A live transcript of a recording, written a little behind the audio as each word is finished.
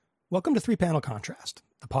Welcome to Three Panel Contrast,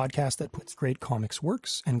 the podcast that puts great comics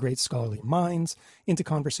works and great scholarly minds into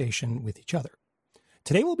conversation with each other.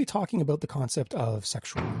 Today we'll be talking about the concept of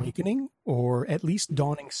sexual awakening, or at least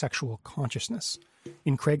dawning sexual consciousness,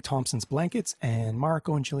 in Craig Thompson's Blankets and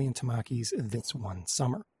Mariko and Gillian Tamaki's This One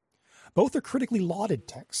Summer. Both are critically lauded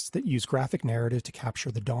texts that use graphic narrative to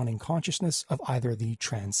capture the dawning consciousness of either the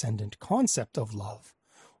transcendent concept of love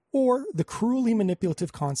or the cruelly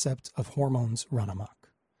manipulative concept of hormones run amok.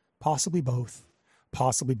 Possibly both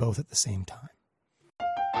at the same time.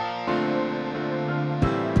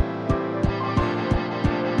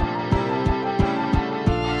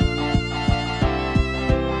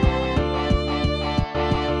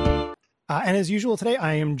 And as usual today,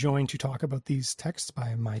 I am joined to talk about these texts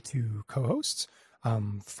by my two co-hosts.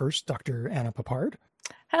 First, Dr. Anna Peppard.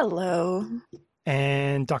 Hello.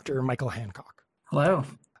 And Dr. Michael Hancock. Hello.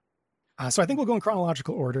 So I think we'll go in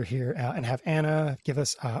chronological order here and have Anna give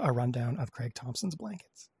us a rundown of Craig Thompson's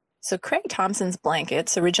Blankets. So Craig Thompson's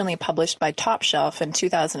Blankets, originally published by Top Shelf in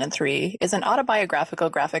 2003, is an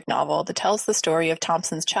autobiographical graphic novel that tells the story of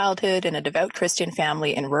Thompson's childhood in a devout Christian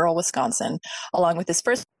family in rural Wisconsin, along with his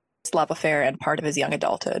first love affair and part of his young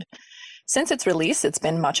adulthood. Since its release, it's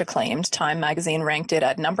been much acclaimed. Time magazine ranked it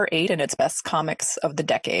at number 8 in its best comics of the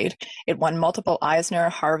decade. It won multiple Eisner,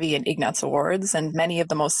 Harvey, and Ignatz awards, and many of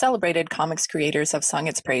the most celebrated comics creators have sung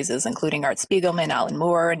its praises, including Art Spiegelman, Alan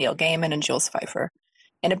Moore, Neil Gaiman, and Jules Feiffer.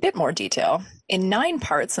 In a bit more detail, in 9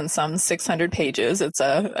 parts and some 600 pages, it's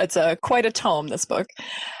quite a tome, this book.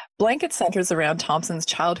 Blanket centers around Thompson's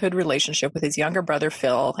childhood relationship with his younger brother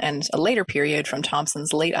Phil and a later period from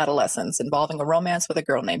Thompson's late adolescence involving a romance with a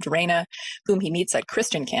girl named Raina, whom he meets at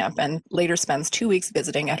Christian camp and later spends 2 weeks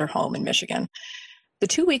visiting at her home in Michigan. The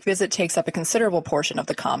 2-week visit takes up a considerable portion of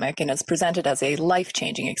the comic and is presented as a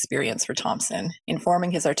life-changing experience for Thompson,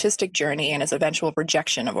 informing his artistic journey and his eventual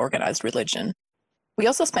rejection of organized religion. We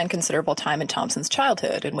also spend considerable time in Thompson's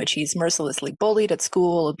childhood, in which he's mercilessly bullied at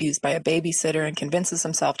school, abused by a babysitter, and convinces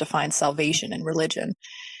himself to find salvation in religion.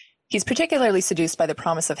 He's particularly seduced by the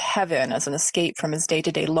promise of heaven as an escape from his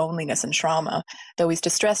day-to-day loneliness and trauma, though he's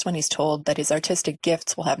distressed when he's told that his artistic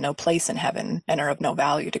gifts will have no place in heaven and are of no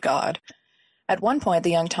value to God. At one point,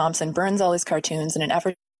 the young Thompson burns all his cartoons in an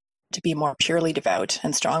effort to be more purely devout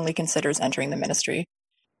and strongly considers entering the ministry.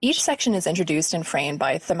 Each section is introduced and framed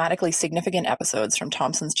by thematically significant episodes from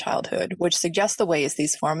Thompson's childhood, which suggest the ways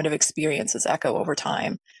these formative experiences echo over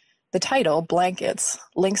time. The title, Blankets,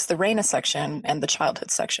 links the Raina section and the childhood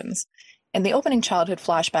sections. In the opening childhood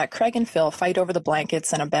flashback, Craig and Phil fight over the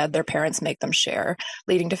blankets and a bed their parents make them share,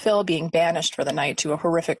 leading to Phil being banished for the night to a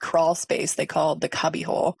horrific crawl space they called the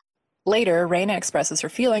cubbyhole. Later, Raina expresses her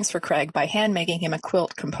feelings for Craig by hand-making him a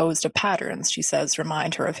quilt composed of patterns she says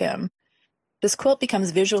remind her of him. This quilt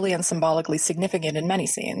becomes visually and symbolically significant in many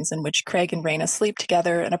scenes, in which Craig and Raina sleep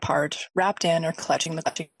together and apart, wrapped in or clutching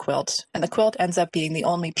the quilt, and the quilt ends up being the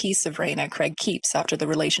only piece of Raina Craig keeps after the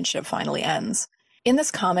relationship finally ends. In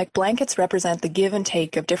this comic, blankets represent the give and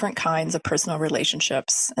take of different kinds of personal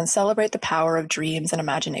relationships and celebrate the power of dreams and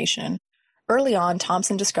imagination. Early on,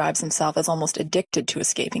 Thompson describes himself as almost addicted to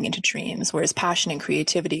escaping into dreams, where his passion and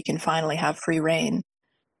creativity can finally have free rein.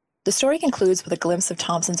 The story concludes with a glimpse of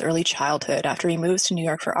Thompson's early childhood after he moves to New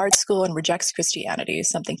York for art school and rejects Christianity,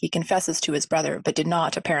 something he confesses to his brother but did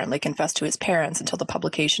not apparently confess to his parents until the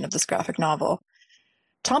publication of this graphic novel.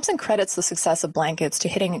 Thompson credits the success of Blankets to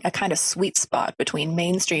hitting a kind of sweet spot between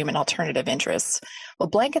mainstream and alternative interests. While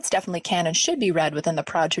Blankets definitely can and should be read within the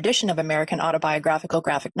proud tradition of American autobiographical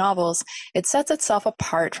graphic novels, it sets itself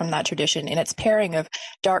apart from that tradition in its pairing of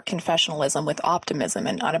dark confessionalism with optimism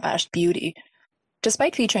and unabashed beauty.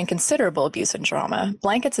 Despite featuring considerable abuse and drama,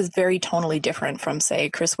 Blankets is very tonally different from,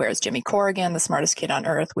 say, Chris Ware's Jimmy Corrigan, the smartest kid on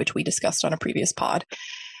earth, which we discussed on a previous pod.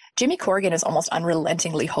 Jimmy Corrigan is almost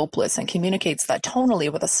unrelentingly hopeless and communicates that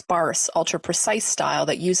tonally with a sparse, ultra-precise style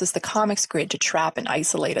that uses the comics grid to trap and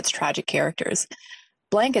isolate its tragic characters.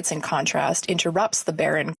 Blankets, in contrast, interrupts the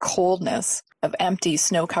barren coldness of empty,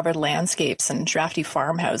 snow-covered landscapes and drafty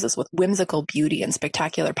farmhouses with whimsical beauty and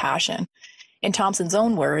spectacular passion. In Thompson's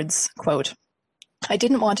own words, quote, "I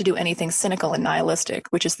didn't want to do anything cynical and nihilistic,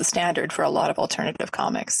 which is the standard for a lot of alternative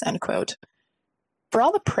comics," end quote. For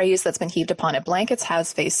all the praise that's been heaped upon it, Blankets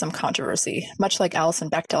has faced some controversy. Much like Alison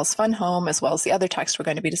Bechdel's Fun Home, as well as the other text we're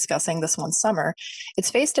going to be discussing this one summer, it's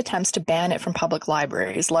faced attempts to ban it from public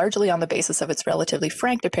libraries, largely on the basis of its relatively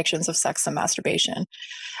frank depictions of sex and masturbation.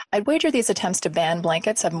 I'd wager these attempts to ban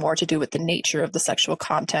Blankets have more to do with the nature of the sexual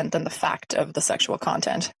content than the fact of the sexual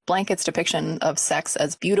content. Blankets' depiction of sex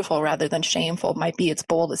as beautiful rather than shameful might be its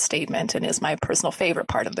boldest statement and is my personal favorite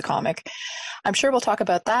part of the comic. I'm sure we'll talk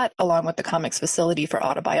about that, along with the comic's facility opportunity for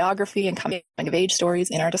autobiography and coming of age stories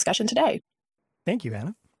in our discussion today. Thank you,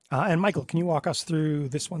 Anna. And Michael, can you walk us through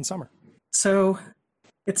This One Summer? So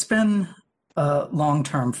it's been a long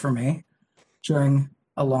term for me during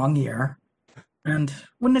a long year. And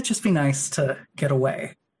wouldn't it just be nice to get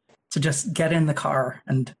away, to just get in the car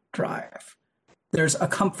and drive? There's a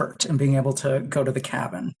comfort in being able to go to the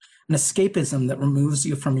cabin, an escapism that removes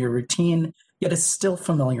you from your routine, yet is still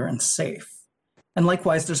familiar and safe. And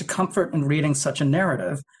likewise, there's a comfort in reading such a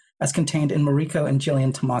narrative as contained in Mariko and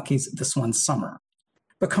Gillian Tamaki's This One Summer.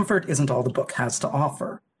 But comfort isn't all the book has to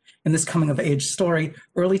offer. In this coming-of-age story,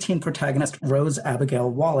 early teen protagonist Rose Abigail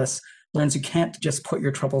Wallace learns you can't just put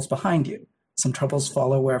your troubles behind you. Some troubles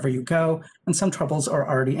follow wherever you go, and some troubles are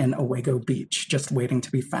already in Owego Beach, just waiting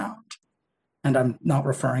to be found. And I'm not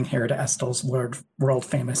referring here to Estile's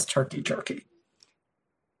world-famous turkey jerky.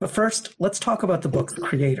 But first, let's talk about the book's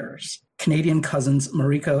creators, Canadian cousins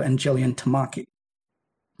Mariko and Gillian Tamaki.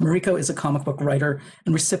 Mariko is a comic book writer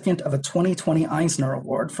and recipient of a 2020 Eisner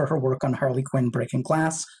Award for her work on Harley Quinn Breaking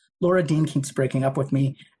Glass, Laura Dean Keeps Breaking Up With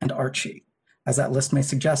Me, and Archie. As that list may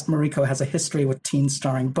suggest, Mariko has a history with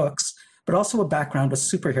teen-starring books, but also a background with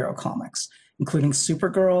superhero comics, including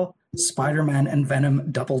Supergirl, Spider-Man and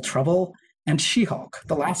Venom Double Trouble, and She-Hulk,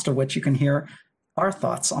 the last of which you can hear our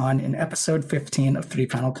thoughts on in episode 15 of Three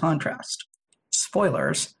Panel Contrast.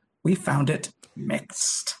 Spoilers, we found it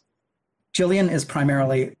mixed. Gillian is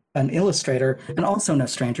primarily an illustrator and also no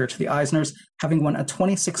stranger to the Eisners, having won a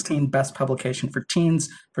 2016 Best Publication for Teens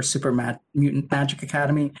for Mutant Magic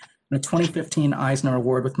Academy and a 2015 Eisner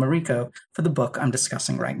Award with Mariko for the book I'm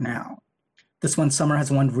discussing right now. This One Summer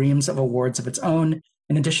has won reams of awards of its own.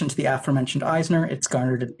 In addition to the aforementioned Eisner, it's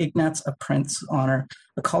garnered an Ignatz, a Prince Honor,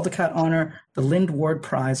 a Caldecott Honor, the Lind Ward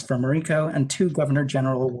Prize for Mariko, and 2 Governor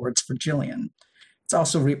General Awards for Gillian. It's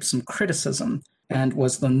also reaped some criticism and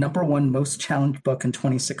was the #1 most challenged book in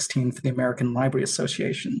 2016 for the American Library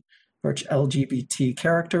Association for its LGBT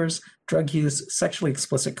characters, drug use, sexually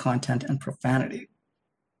explicit content, and profanity.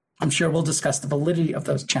 I'm sure we'll discuss the validity of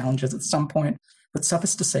those challenges at some point, but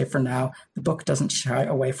suffice to say for now, the book doesn't shy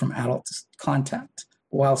away from adult content,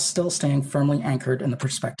 while still staying firmly anchored in the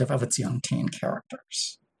perspective of its young teen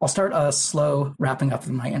characters. I'll start a slow wrapping up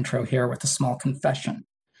of my intro here with a small confession.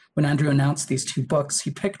 When Andrew announced these 2 books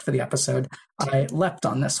he picked for the episode, I leapt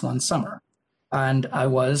on This One Summer, and I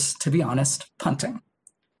was, to be honest, punting.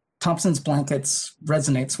 Thompson's Blankets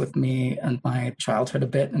resonates with me and my childhood a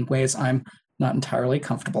bit in ways I'm not entirely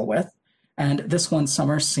comfortable with, and This One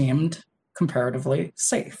Summer seemed comparatively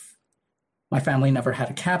safe. My family never had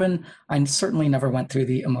a cabin. I certainly never went through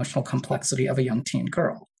the emotional complexity of a young teen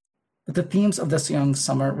girl. But the themes of This Young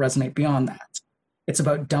Summer resonate beyond that. It's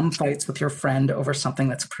about dumb fights with your friend over something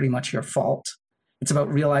that's pretty much your fault. It's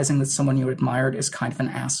about realizing that someone you admired is kind of an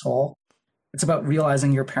asshole. It's about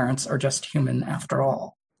realizing your parents are just human after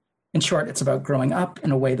all. In short, it's about growing up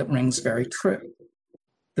in a way that rings very true.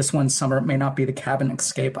 This One Summer may not be the cabin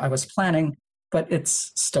escape I was planning, but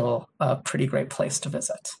it's still a pretty great place to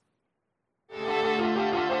visit.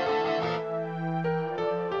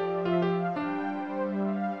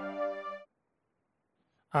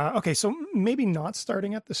 Okay, so maybe not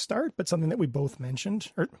starting at the start, but something that we both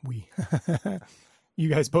mentioned, or you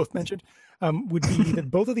guys both mentioned, would be that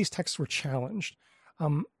both of these texts were challenged.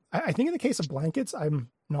 I think in the case of Blankets,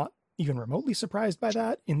 I'm not even remotely surprised by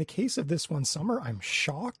that. In the case of This One Summer, I'm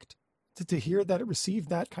shocked to hear that it received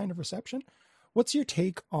that kind of reception. What's your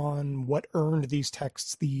take on what earned these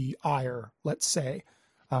texts the ire, let's say,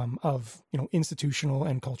 of institutional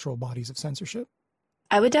and cultural bodies of censorship?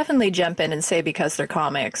 I would definitely jump in and say because they're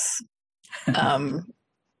comics.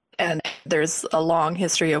 And there's a long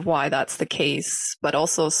history of why that's the case, but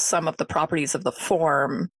also some of the properties of the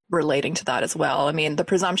form relating to that as well. I mean, the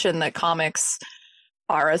presumption that comics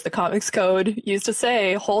are, as the Comics Code used to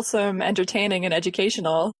say, wholesome, entertaining, and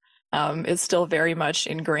educational is still very much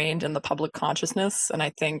ingrained in the public consciousness. And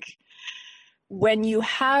I think when you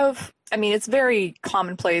have, it's very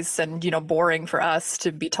commonplace and, boring for us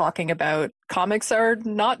to be talking about comics are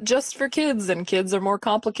not just for kids and kids are more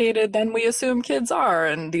complicated than we assume kids are.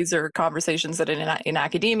 And these are conversations that in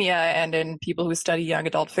academia and in people who study young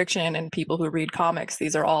adult fiction and people who read comics,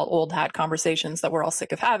 these are all old hat conversations that we're all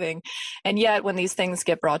sick of having. And yet when these things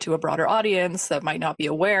get brought to a broader audience that might not be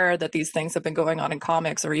aware that these things have been going on in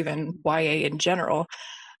comics or even YA in general,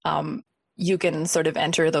 you can sort of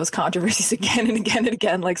enter those controversies again and again and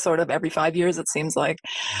again, like sort of every 5 years, it seems like.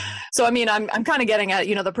 So, I'm kind of getting at,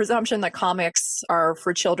 the presumption that comics are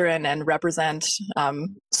for children and represent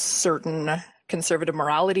certain conservative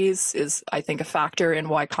moralities is, I think, a factor in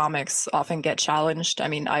why comics often get challenged. I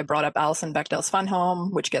mean, I brought up Alison Bechdel's Fun Home,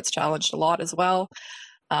 which gets challenged a lot as well.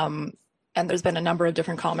 And there's been a number of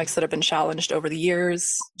different comics that have been challenged over the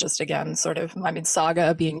years. Just again, sort of, I mean,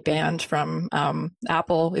 Saga being banned from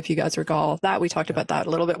Apple, if you guys recall that. We talked about that a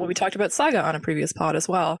little bit when we talked about Saga on a previous pod as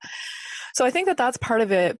well. So I think that that's part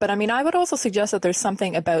of it. But I mean, I would also suggest that there's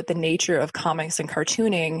something about the nature of comics and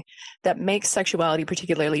cartooning that makes sexuality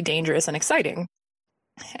particularly dangerous and exciting.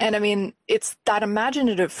 And I mean, it's that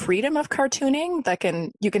imaginative freedom of cartooning that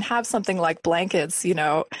you can have something like Blankets, you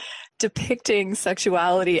know, depicting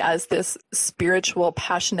sexuality as this spiritual,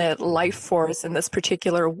 passionate life force in this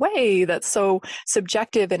particular way that's so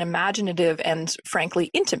subjective and imaginative and frankly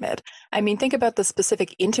intimate. I mean, think about the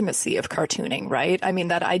specific intimacy of cartooning, right? I mean,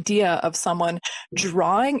 that idea of someone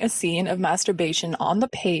drawing a scene of masturbation on the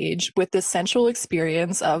page with this sensual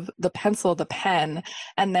experience of the pencil, the pen,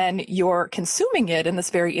 and then you're consuming it in this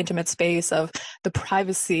very intimate space of the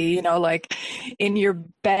privacy, you know, like in your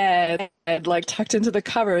bed, like tucked into the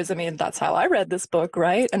covers. I mean, that's how I read this book,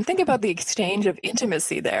 right? And think about the exchange of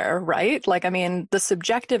intimacy there, right? Like, I mean, the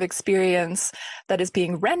subjective experience that is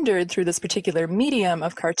being rendered through this particular medium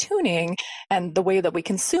of cartooning and the way that we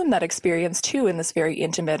consume that experience too in this very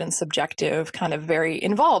intimate and subjective kind of very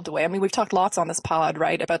involved way. I mean, we've talked lots on this pod,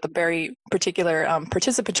 right, about the very particular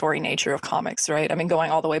participatory nature of comics, right? I mean,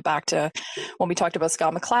 going all the way back to when we talked about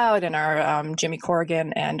Scott McCloud in our Jimmy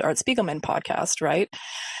Corrigan and Art Spiegelman podcast, right?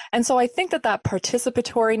 And so I think that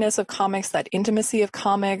participatoriness of comics, that intimacy of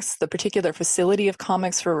comics, the particular facility of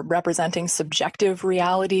comics for representing subjective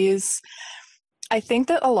realities, I think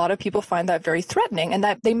that a lot of people find that very threatening and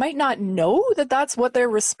that they might not know that that's what they're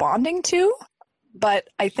responding to. But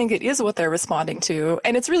I think it is what they're responding to.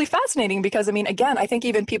 And it's really fascinating because, I mean, again, I think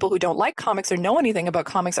even people who don't like comics or know anything about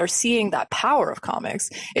comics are seeing that power of comics.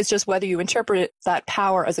 It's just whether you interpret that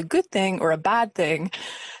power as a good thing or a bad thing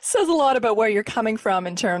says a lot about where you're coming from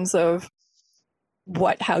in terms of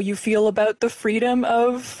how you feel about the freedom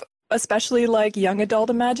of especially like young adult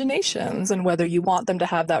imaginations and whether you want them to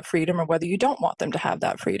have that freedom or whether you don't want them to have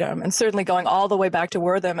that freedom. And certainly going all the way back to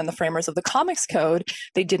Wertham and the framers of the Comics Code,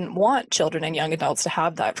 they didn't want children and young adults to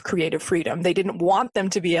have that creative freedom. They didn't want them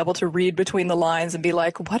to be able to read between the lines and be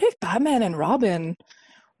like, what if Batman and Robin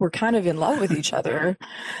were kind of in love with each other?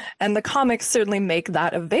 And the comics certainly make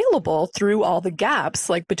that available through all the gaps,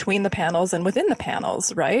 like between the panels and within the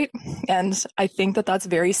panels, right? And I think that that's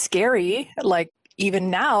very scary, like,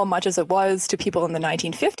 even now, much as it was to people in the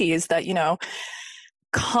 1950s, that, you know,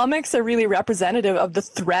 comics are really representative of the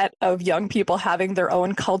threat of young people having their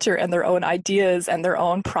own culture and their own ideas and their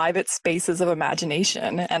own private spaces of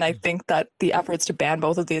imagination. And I think that the efforts to ban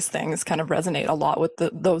both of these things kind of resonate a lot with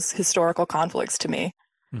those historical conflicts to me.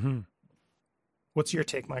 Mm-hmm. What's your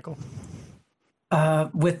take, Michael?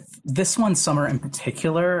 With this one, Summer in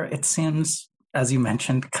particular, it seems, as you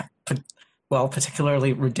mentioned,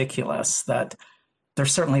 particularly ridiculous that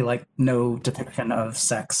there's certainly like no depiction of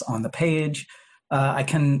sex on the page. I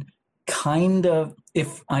can kind of,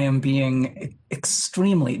 if I am being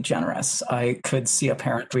extremely generous, I could see a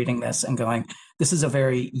parent reading this and going, this is a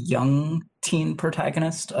very young teen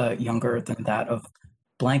protagonist, younger than that of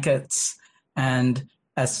Blankets. And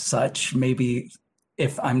as such, maybe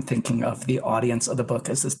if I'm thinking of the audience of the book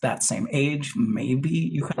as that same age, maybe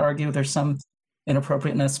you could argue there's some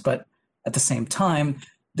inappropriateness, but at the same time,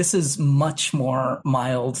 this is much more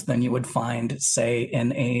mild than you would find, say,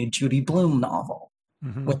 in a Judy Blume novel,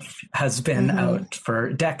 mm-hmm. which has been mm-hmm. out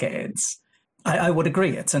for decades. I would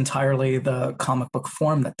agree. It's entirely the comic book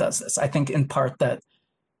form that does this. I think in part that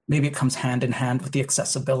maybe it comes hand in hand with the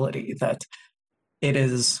accessibility, that it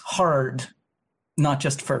is hard, not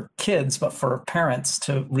just for kids, but for parents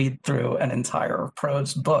to read through an entire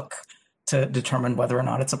prose book to determine whether or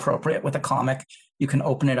not it's appropriate. With a comic, you can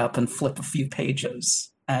open it up and flip a few pages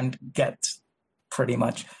and get pretty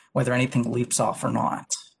much whether anything leaps off or not.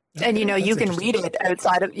 And you know, you can read it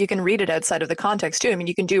outside of the context too. I mean,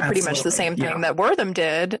 you can do pretty much the same thing that Wertham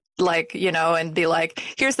did, like, you know, and be like,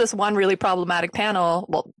 here's this one really problematic panel,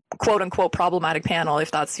 well, quote unquote problematic panel,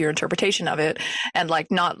 if that's your interpretation of it, and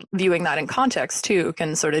like not viewing that in context too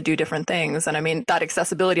can sort of do different things. And I mean, that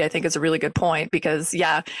accessibility I think is a really good point, because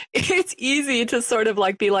it's easy to sort of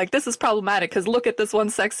like be like, this is problematic because look at this one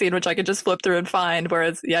sex scene which I could just flip through and find,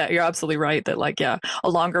 whereas you're absolutely right that like a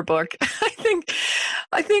longer book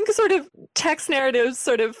I think sort of text narratives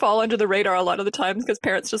sort of fall under the radar a lot of the times because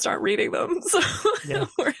parents just aren't reading them. So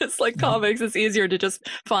whereas like comics, it's easier to just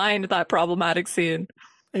find that problematic scene.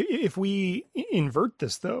 If we invert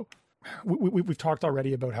this, though, we've talked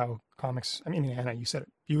already about how comics, I mean, Anna, you said it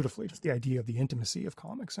beautifully, just the idea of the intimacy of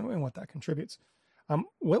comics and what that contributes.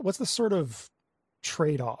 What's the sort of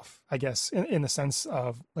trade-off, I guess, in the sense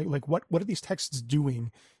of like what are these texts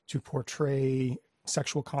doing to portray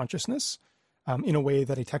sexual consciousness in a way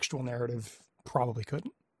that a textual narrative probably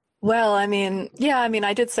couldn't? Well, I mean, yeah, I mean,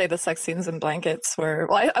 I did say the sex scenes in blankets were,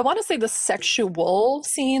 well, I want to say the sexual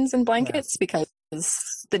scenes in blankets because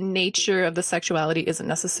the nature of the sexuality isn't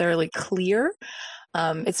necessarily clear.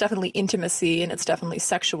 It's definitely intimacy and it's definitely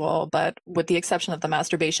sexual, but with the exception of the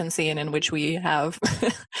masturbation scene in which we have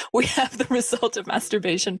we have the result of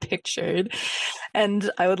masturbation pictured. And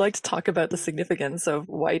I would like to talk about the significance of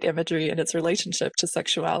white imagery and its relationship to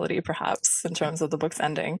sexuality, perhaps, in terms of the book's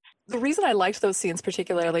ending. The reason I liked those scenes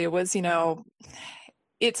particularly was,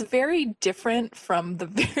 it's very different from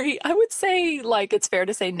the I would say, like, it's fair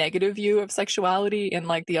to say negative view of sexuality in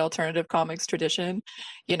like the alternative comics tradition.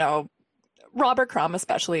 Robert Crumb,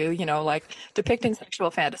 especially, like depicting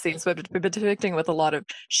sexual fantasies, but depicting with a lot of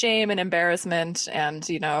shame and embarrassment, and,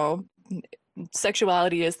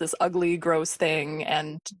 sexuality is this ugly, gross thing,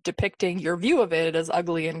 and depicting your view of it as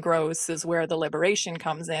ugly and gross is where the liberation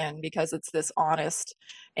comes in, because it's this honest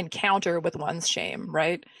encounter with one's shame,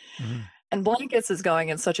 right? Mm-hmm. And Blankets is going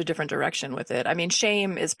in such a different direction with it. I mean,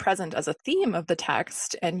 shame is present as a theme of the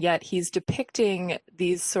text, and yet he's depicting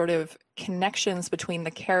these sort of connections between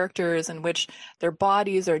the characters in which their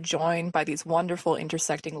bodies are joined by these wonderful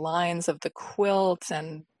intersecting lines of the quilt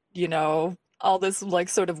and, all this like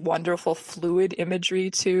sort of wonderful fluid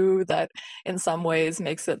imagery too, that in some ways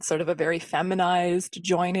makes it sort of a very feminized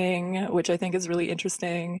joining, which I think is really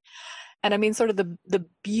interesting. And I mean, sort of the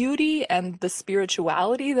beauty and the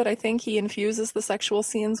spirituality that I think he infuses the sexual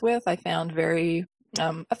scenes with, I found very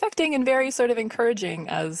affecting and very sort of encouraging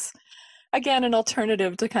as, again, an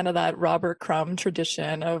alternative to kind of that Robert Crumb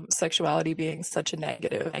tradition of sexuality being such a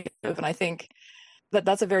negative. And I think that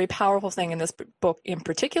that's a very powerful thing in this book in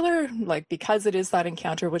particular, like because it is that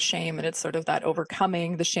encounter with shame and it's sort of that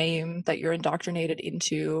overcoming the shame that you're indoctrinated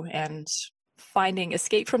into and finding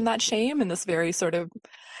escape from that shame in this very sort of,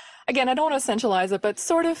 again, I don't want to essentialize it, but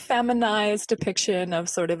sort of feminized depiction of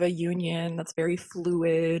sort of a union that's very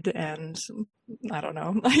fluid and I don't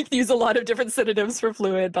know. I use a lot of different synonyms for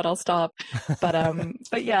fluid, but I'll stop.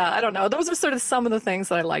 But yeah, I don't know. Those are sort of some of the things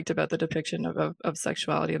that I liked about the depiction of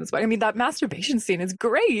sexuality in this book. I mean, that masturbation scene is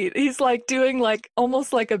great. He's like doing like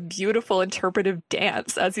almost like a beautiful interpretive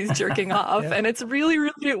dance as he's jerking off. Yeah. And it's really,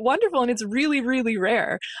 really wonderful. And it's really, really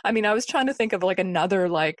rare. I mean, I was trying to think of like another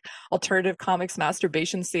like alternative comics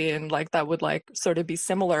masturbation scene like that would like sort of be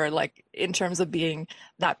similar, like in terms of being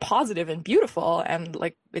that positive and beautiful. And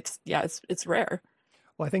like, it's rare.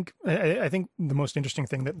 Well, I think the most interesting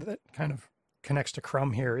thing that kind of connects to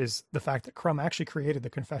Crumb here is the fact that Crumb actually created the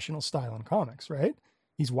confessional style in comics, right?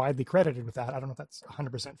 He's widely credited with that. I don't know if that's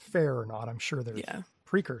 100% fair or not. I'm sure there's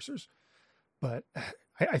precursors, but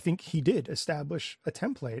I think he did establish a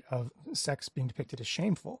template of sex being depicted as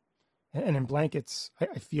shameful. And in Blankets,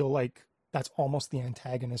 I feel like that's almost the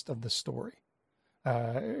antagonist of the story.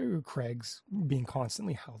 Craig's being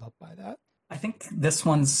constantly held up by that. I think this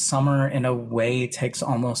one's Summer, in a way, takes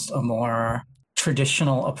almost a more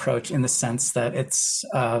traditional approach in the sense that it's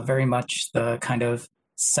very much the kind of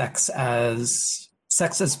sex as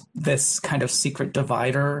this kind of secret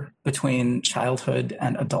divider between childhood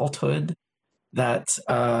and adulthood, that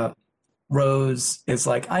Rose is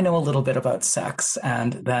like, I know a little bit about sex,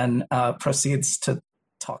 and then proceeds to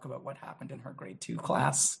talk about what happened in her grade 2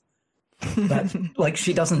 class. But like,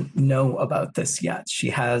 she doesn't know about this yet. She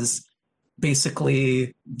has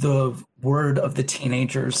basically the word of the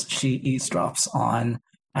teenagers she eavesdrops on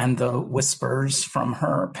and the whispers from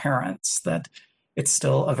her parents, that it's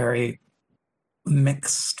still a very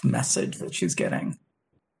mixed message that she's getting.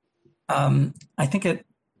 I think it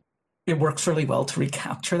works really well to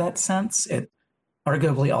recapture that sense. It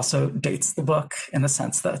arguably also dates the book in the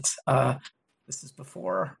sense that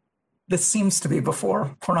this seems to be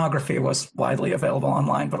before pornography was widely available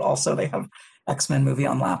online, but also they have X-Men movie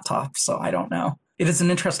on laptop, so I don't know. It is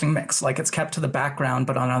an interesting mix. Like, it's kept to the background,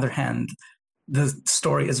 but on the other hand, the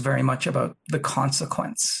story is very much about the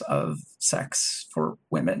consequence of sex for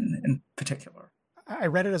women in particular. I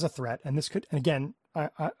read it as a threat, and this could, and again,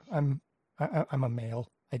 I'm a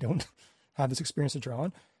male. I don't have this experience to draw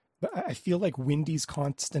on, but I feel like Wendy's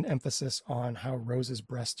constant emphasis on how Rose's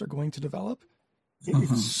breasts are going to develop,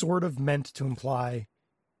 it's sort of meant to imply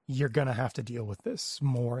you're going to have to deal with this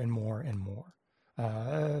more and more and more.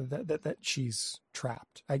 That she's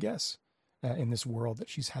trapped, I guess, in this world that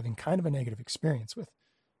she's having kind of a negative experience with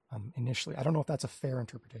initially. I don't know if that's a fair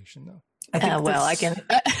interpretation, though. I can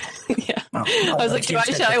I was like,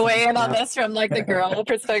 should I weigh in on this from like the girl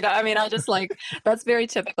perspective? I mean, I just like, that's very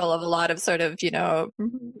typical of a lot of sort of,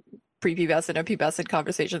 pre-pubescent or pubescent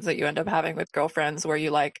conversations that you end up having with girlfriends where you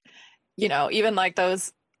like, even like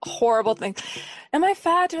those horrible things. Am I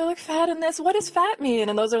fat? Do I look fat in this? What does fat mean?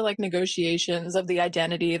 And those are like negotiations of the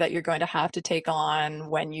identity that you're going to have to take on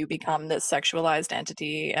when you become this sexualized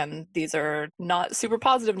entity. And these are not super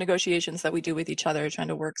positive negotiations that we do with each other, trying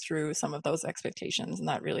to work through some of those expectations. And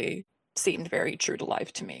that really seemed very true to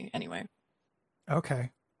life to me anyway. Okay.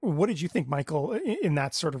 What did you think, Michael, in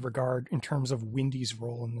that sort of regard, in terms of Windy's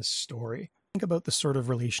role in this story? Think about the sort of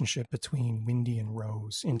relationship between Windy and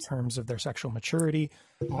Rose in terms of their sexual maturity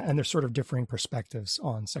and their sort of differing perspectives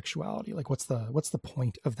on sexuality. Like, what's the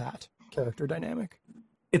point of that character dynamic?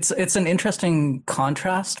 It's an interesting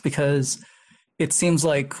contrast because it seems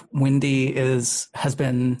like Windy has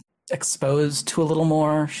been exposed to a little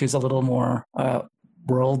more. She's a little more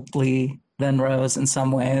worldly than Rose in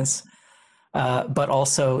some ways, but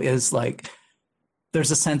also is like,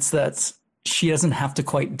 there's a sense that she doesn't have to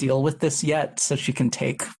quite deal with this yet, so she can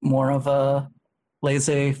take more of a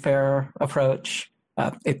laissez-faire approach.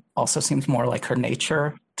 It also seems more like her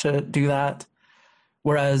nature to do that.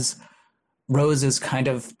 Whereas Rose is kind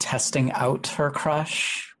of testing out her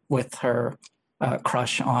crush with her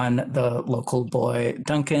crush on the local boy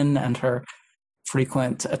Duncan and her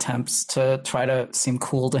frequent attempts to try to seem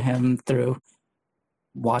cool to him through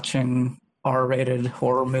watching R-rated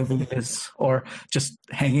horror movies or just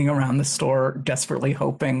hanging around the store desperately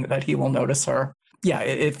hoping that he will notice her. Yeah,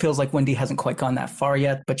 it feels like Windy hasn't quite gone that far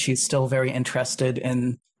yet, but she's still very interested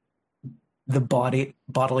in the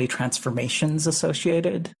bodily transformations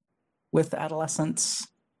associated with adolescence.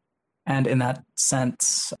 And in that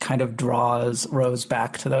sense, kind of draws Rose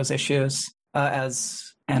back to those issues.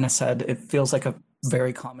 As Anna said, it feels like a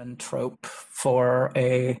very common trope for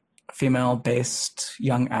a female-based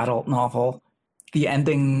young adult novel. The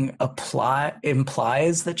ending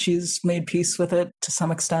implies that she's made peace with it to some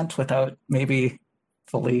extent without maybe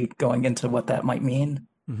fully going into what that might mean.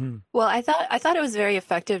 Mm-hmm. Well, I thought it was very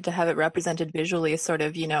effective to have it represented visually, sort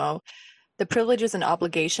of, the privileges and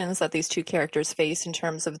obligations that these two characters face in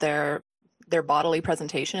terms of their bodily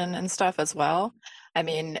presentation and stuff as well. I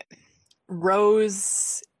mean,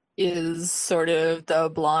 Rose is sort of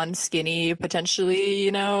the blonde, skinny,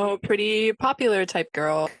 potentially, pretty popular type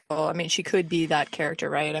girl. I mean, she could be that character,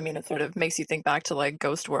 right? I mean, it sort of makes you think back to like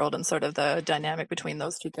Ghost World and sort of the dynamic between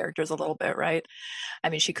those two characters a little bit, right? I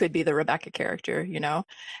mean, she could be the Rebecca character,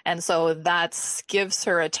 And so that gives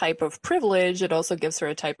her a type of privilege. It also gives her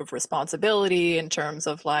a type of responsibility in terms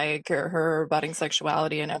of like her budding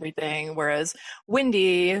sexuality and everything. Whereas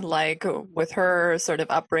Windy, like with her sort of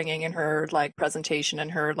upbringing and her like presentation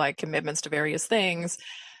and her like commitments to various things,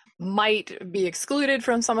 might be excluded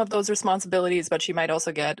from some of those responsibilities, but she might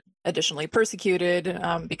also get additionally persecuted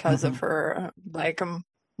because of her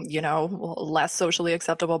less socially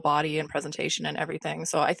acceptable body and presentation and everything.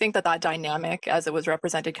 So I think that dynamic, as it was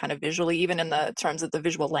represented kind of visually, even in the terms of the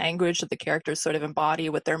visual language that the characters sort of embody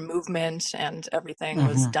with their movement and everything,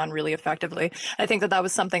 was done really effectively. I think that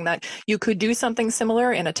was something that you could do something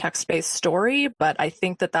similar in a text-based story, but I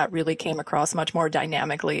think that really came across much more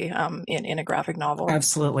dynamically in a graphic novel.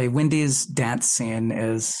 Absolutely. Windy's dance scene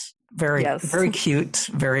is very cute,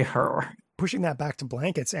 very her. Pushing that back to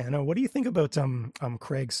blankets, Anna, what do you think about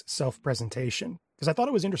Craig's self-presentation? Because I thought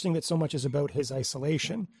it was interesting that so much is about his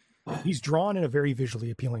isolation. He's drawn in a very visually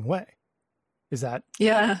appealing way. Is that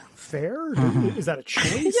fair? Is that a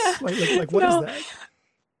choice? Yeah. Like what is that?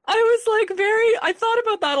 I was like I thought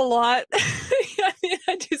about that a lot. I mean,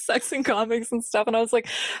 I do sex and comics and stuff, and I was like,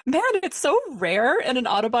 man, it's so rare in an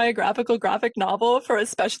autobiographical graphic novel for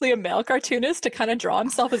especially a male cartoonist to kind of draw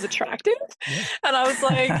himself as attractive. Yeah. And I was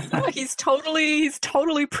like, yeah, he's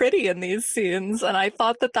totally pretty in these scenes. And I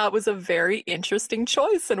thought that was a very interesting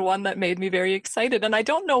choice and one that made me very excited. And I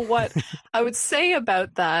don't know what I would say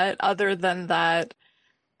about that other than that.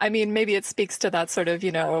 I mean, maybe it speaks to that sort of,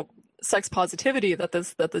 sex positivity that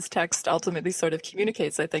this text ultimately sort of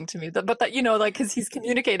communicates, I think, to me. But that, because he's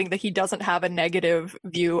communicating that he doesn't have a negative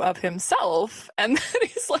view of himself, and that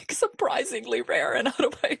he's like surprisingly rare in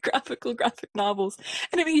autobiographical graphic novels.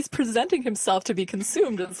 And I mean, he's presenting himself to be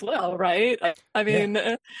consumed as well, right? I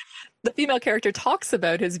mean, the female character talks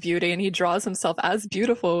about his beauty, and he draws himself as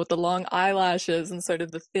beautiful with the long eyelashes and sort of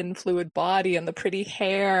the thin fluid body and the pretty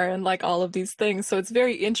hair and like all of these things. So it's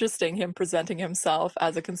very interesting him presenting himself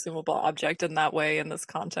as a consumable object in that way in this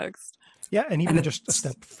context. Yeah, and even just a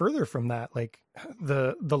step further from that, like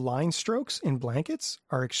the line strokes in Blankets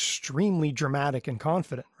are extremely dramatic and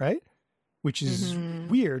confident, right? which is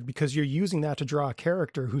weird because you're using that to draw a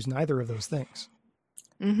character who's neither of those things.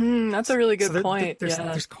 That's a really good point.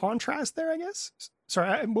 There's contrast there, I guess.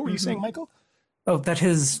 Sorry, what were you saying, Michael? Oh, that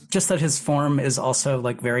his form is also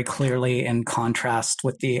like very clearly in contrast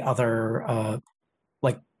with the other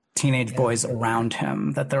like teenage boys around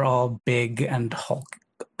him. That they're all big and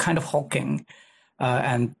kind of hulking,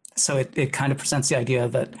 and so it kind of presents the idea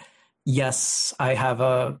that yes, I have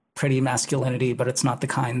a pretty masculinity, but it's not the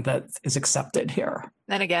kind that is accepted here.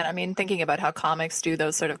 And again, I mean, thinking about how comics do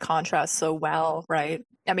those sort of contrasts so well, right?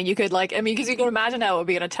 I mean, because you can imagine how it would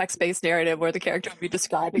be in a text-based narrative where the character would be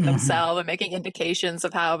describing themselves and making indications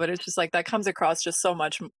of how, but it's just like that comes across just so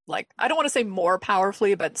much, like, I don't want to say more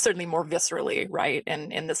powerfully, but certainly more viscerally, right?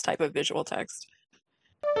 In this type of visual text.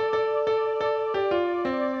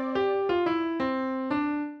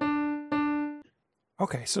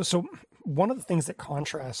 Okay, so one of the things that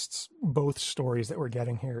contrasts both stories that we're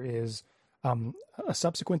getting here is a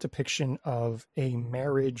subsequent depiction of a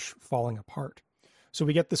marriage falling apart. So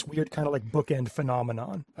we get this weird kind of like bookend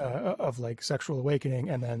phenomenon of like sexual awakening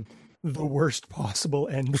and then the worst possible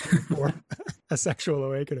ending for a sexual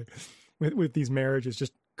awakening with these marriages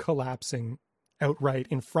just collapsing outright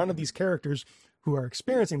in front of these characters who are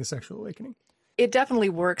experiencing the sexual awakening. It definitely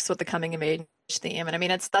works with the coming of age theme. And I mean,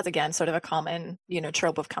 that's again, sort of a common,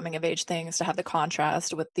 trope of coming of age things, to have the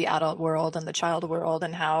contrast with the adult world and the child world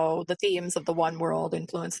and how the themes of the one world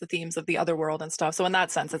influence the themes of the other world and stuff. So in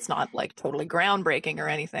that sense, it's not like totally groundbreaking or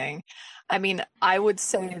anything. I mean, I would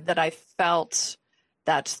say that I felt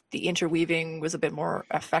that the interweaving was a bit more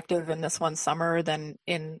effective in this one summer than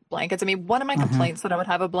in Blankets. I mean, one of my complaints that I would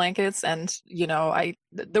have of Blankets, and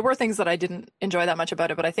there were things that I didn't enjoy that much about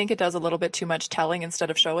it, but I think it does a little bit too much telling instead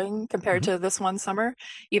of showing compared to this one summer,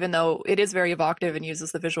 even though it is very evocative and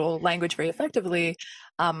uses the visual language very effectively.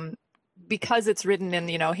 Because it's written in,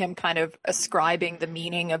 him kind of ascribing the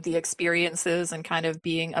meaning of the experiences and kind of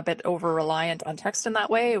being a bit over reliant on text in that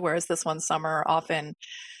way, whereas this one summer often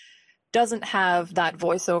doesn't have that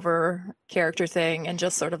voiceover character thing and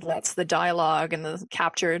just sort of lets the dialogue and the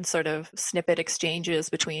captured sort of snippet exchanges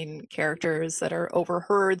between characters that are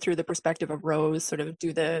overheard through the perspective of Rose sort of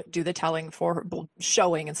do the telling for her,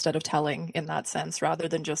 showing instead of telling in that sense, rather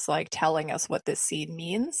than just like telling us what this scene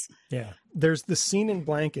means. Yeah. There's the scene in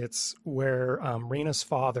Blankets where Raina's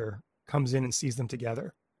father comes in and sees them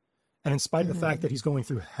together. And in spite of the fact that he's going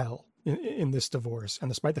through hell in this divorce, and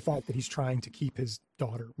despite the fact that he's trying to keep his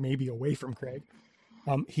daughter maybe away from Craig,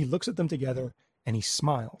 he looks at them together and he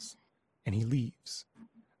smiles and he leaves.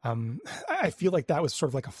 I feel like that was sort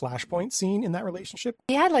of like a flashpoint scene in that relationship.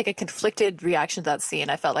 He had like a conflicted reaction to that scene,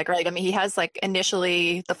 I felt like, right? I mean, he has like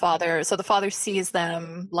initially the father sees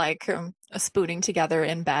them like spooning together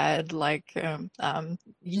in bed, like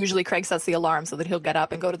usually Craig sets the alarm so that he'll get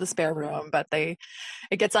up and go to the spare room, but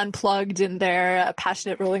it gets unplugged in there,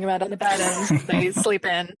 passionate rolling around on the bed, and they sleep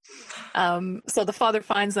in. So the father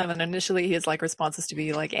finds them, and initially his like response is to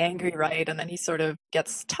be like angry, right? And then he sort of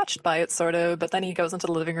gets touched by it, sort of, but then he goes into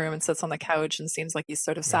the living room and sits on the couch and seems like he's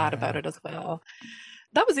sort of sad about it as well.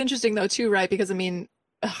 That was interesting though too, right? Because I mean,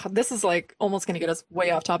 this is like almost going to get us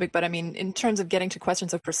way off topic, but I mean, in terms of getting to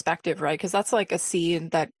questions of perspective, right? Because that's like a scene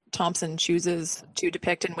that Thompson chooses to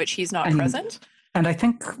depict in which he's not present. And I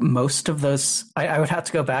think most of those, I would have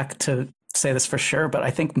to go back to say this for sure, but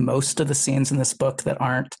I think most of the scenes in this book that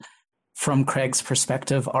aren't from Craig's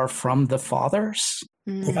perspective are from the father's.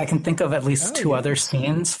 Like I can think of at least two other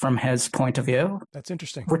scenes from his point of view. That's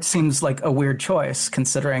interesting. Which seems like a weird choice,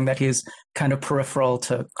 considering that he's kind of peripheral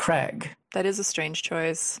to Craig. That is a strange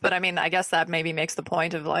choice. But I mean, I guess that maybe makes the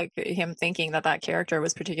point of like him thinking that character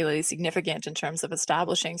was particularly significant in terms of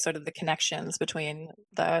establishing sort of the connections between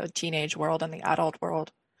the teenage world and the adult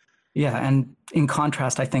world. Yeah, and in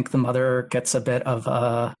contrast, I think the mother gets a bit of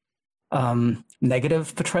a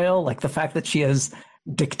negative portrayal, like the fact that she is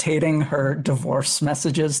dictating her divorce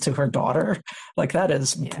messages to her daughter. Like that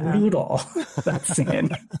is brutal, that scene.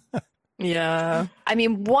 Yeah. I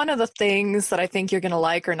mean, one of the things that I think you're going to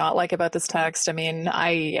like or not like about this text, I mean, I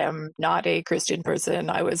am not a Christian person.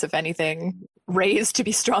 I was, if anything, raised to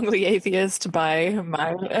be strongly atheist by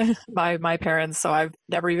my parents. So I've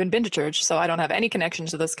never even been to church. So I don't have any connection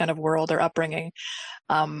to this kind of world or upbringing.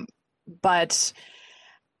 But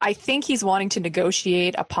I think he's wanting to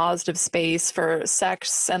negotiate a positive space for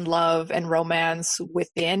sex and love and romance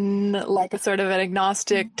within like a sort of an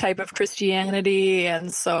agnostic type of Christianity.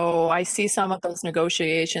 And so I see some of those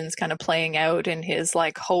negotiations kind of playing out in his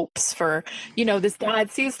like hopes for, this dad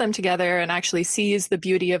sees them together and actually sees the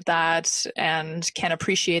beauty of that and can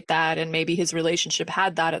appreciate that. And maybe his relationship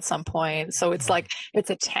had that at some point. So it's like, it's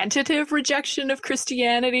a tentative rejection of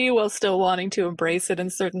Christianity while still wanting to embrace it in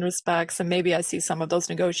certain respects. And maybe I see some of those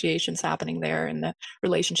negotiations happening there in the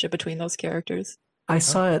relationship between those characters. I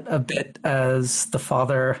saw it a bit as the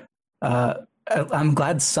father, I'm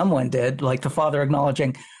glad someone did, like the father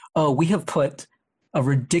acknowledging, oh, we have put a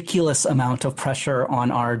ridiculous amount of pressure on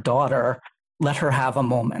our daughter. Let her have a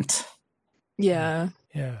moment. Yeah.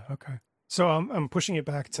 Yeah. Okay. So I'm pushing it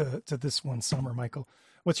back to this one summer, Michael.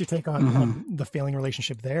 What's your take on the failing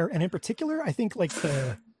relationship there? And in particular, I think like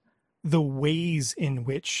the ways in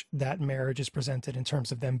which that marriage is presented in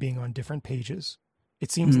terms of them being on different pages.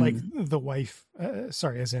 It seems like the wife,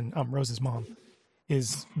 as in Rose's mom,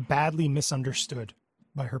 is badly misunderstood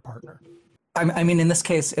by her partner. I mean, in this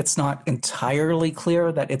case, it's not entirely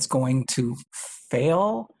clear that it's going to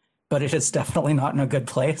fail, but it is definitely not in a good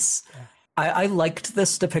place. Yeah. I liked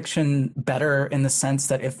this depiction better in the sense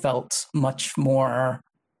that it felt much more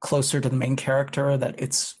closer to the main character, that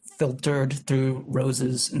it's filtered through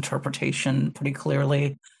Rose's interpretation pretty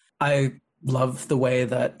clearly. I love the way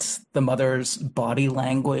that the mother's body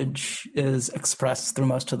language is expressed through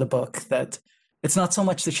most of the book, that it's not so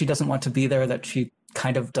much that she doesn't want to be there, that she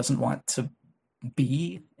kind of doesn't want to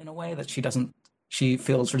be, in a way, that she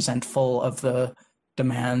feels resentful of the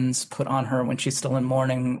demands put on her when she's still in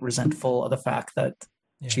mourning, resentful of the fact that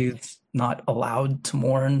she's not allowed to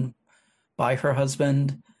mourn by her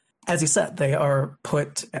husband. As you said, they are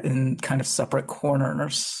put in kind of separate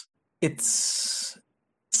corners. It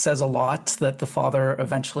says a lot that the father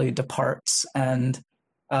eventually departs and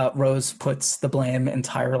Rose puts the blame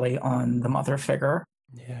entirely on the mother figure.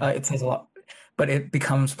 Yeah. It says a lot, but it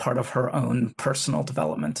becomes part of her own personal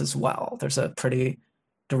development as well. There's a pretty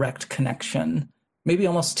direct connection, maybe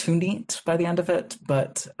almost too neat by the end of it,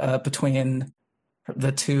 but between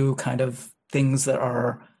the two kind of things that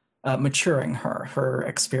are maturing her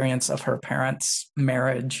experience of her parents'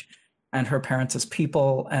 marriage and her parents as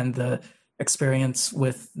people, and the experience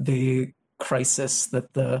with the crisis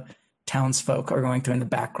that the townsfolk are going through in the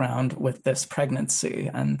background with this pregnancy.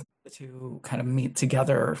 And the two kind of meet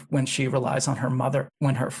together when she relies on her mother,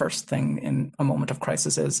 when her first thing in a moment of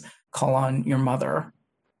crisis is call on your mother.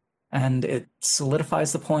 And it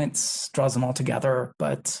solidifies the points, draws them all together,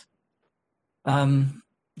 but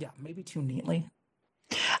maybe too neatly.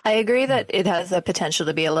 I agree that it has the potential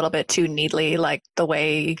to be a little bit too neatly, like the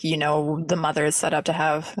way, the mother is set up to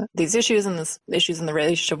have these issues and issues in the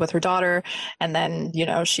relationship with her daughter. And then,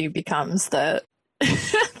 she becomes the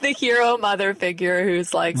the hero mother figure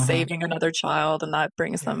who's like saving another child, and that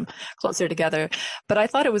brings them closer together. But I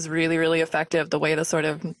thought it was really, really effective, the way the sort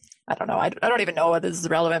of, I don't know, I don't even know whether this is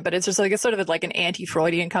relevant, but it's just like, it's sort of like an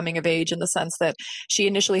anti-Freudian coming of age, in the sense that she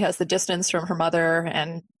initially has the distance from her mother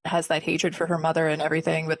and has that hatred for her mother and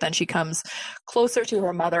everything, but then she comes closer to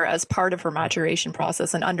her mother as part of her maturation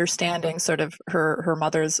process and understanding sort of her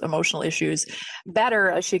mother's emotional issues better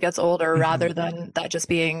as she gets older, rather than that just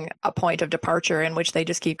being a point of departure in which they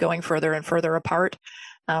just keep going further and further apart.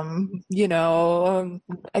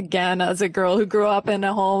 Again, as a girl who grew up in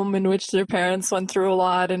a home in which their parents went through a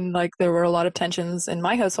lot, and like there were a lot of tensions in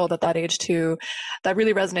my household at that age too, that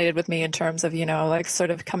really resonated with me in terms of, like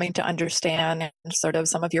sort of coming to understand sort of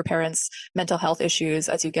some of your parents' mental health issues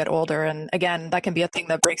as you get older. And again, that can be a thing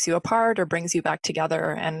that breaks you apart or brings you back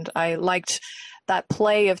together. And I liked that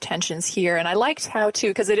play of tensions here. And I liked how too,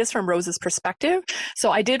 because it is from Rose's perspective.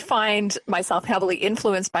 So I did find myself heavily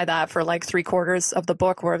influenced by that for like 3/4 of the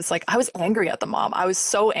book, where it's like, I was angry at the mom. I was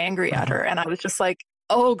so angry at her. And I was just like,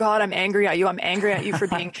 oh God, I'm angry at you. I'm angry at you for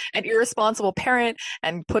being an irresponsible parent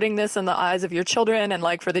and putting this in the eyes of your children, and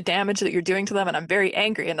like for the damage that you're doing to them. And I'm very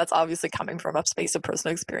angry. And that's obviously coming from a space of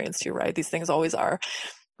personal experience too, right? These things always are.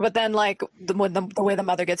 But then like the way the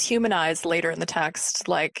mother gets humanized later in the text,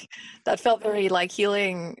 like that felt very like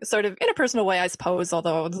healing, sort of in a personal way, I suppose,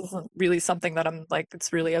 although this isn't really something that I'm like,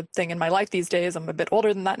 it's really a thing in my life these days. I'm a bit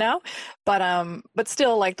older than that now. But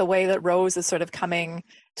still, like the way that Rose is sort of coming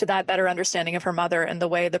to that better understanding of her mother, and the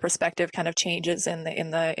way the perspective kind of changes in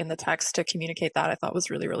the text to communicate that, I thought was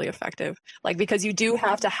really, really effective. Like, because you do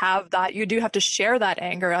have to have that, you do have to share that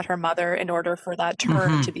anger at her mother in order for that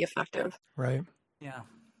turn to be effective. Right. Yeah.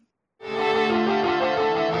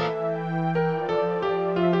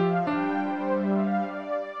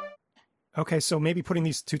 Okay, so maybe putting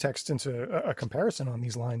these two texts into a comparison on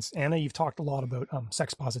these lines. Anna, you've talked a lot about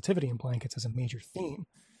sex positivity in Blankets as a major theme.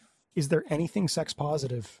 Is there anything sex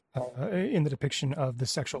positive in the depiction of the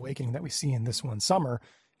sexual awakening that we see in this one summer?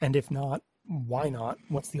 And if not, why not?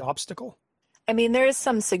 What's the obstacle? I mean, there is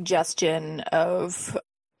some suggestion of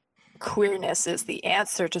queerness is the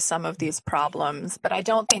answer to some of these problems, but I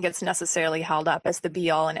don't think it's necessarily held up as the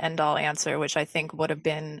be-all and end-all answer, which I think would have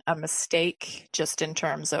been a mistake just in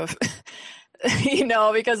terms of,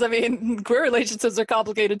 because I mean, queer relationships are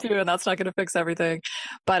complicated too, and that's not going to fix everything.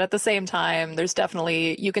 But at the same time, there's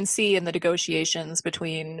definitely, you can see in the negotiations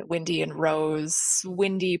between Wendy and Rose,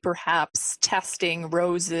 Wendy perhaps testing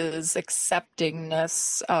Rose's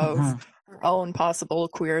acceptingness of her own possible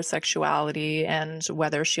queer sexuality and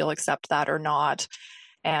whether she'll accept that or not.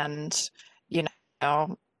 And,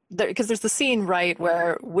 because there's the scene, right,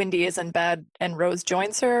 where Wendy is in bed and Rose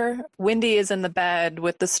joins her. Wendy is in the bed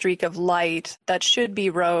with the streak of light that should be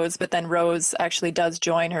Rose, but then Rose actually does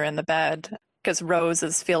join her in the bed because Rose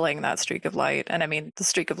is feeling that streak of light. And I mean, the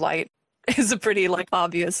streak of light is a pretty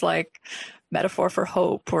obvious metaphor for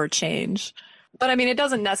hope or change. But I mean, it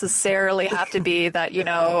doesn't necessarily have to be that,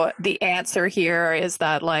 the answer here is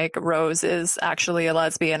that Rose is actually a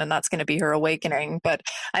lesbian and that's going to be her awakening. But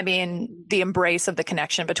I mean, the embrace of the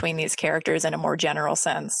connection between these characters in a more general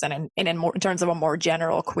sense and in terms of a more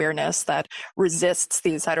general queerness that resists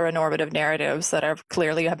these heteronormative narratives that have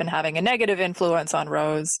been having a negative influence on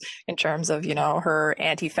Rose in terms of, her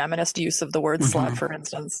anti-feminist use of the word slut, for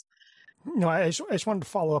instance. No, I just wanted to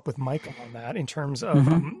follow up with Michael on that in terms of,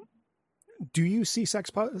 do you see sex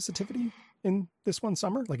positivity in this one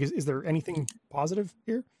summer? Is there anything positive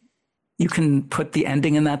here? You can put the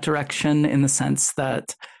ending in that direction in the sense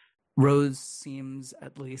that Rose seems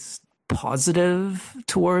at least positive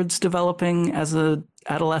towards developing as an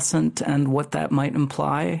adolescent and what that might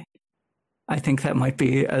imply. I think that might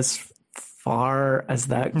be as far as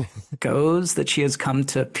that goes, that she has come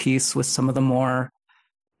to peace with some of the more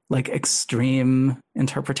extreme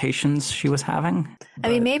interpretations she was having. I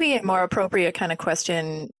mean, maybe a more appropriate kind of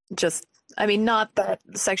question, not that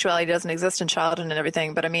sexuality doesn't exist in childhood and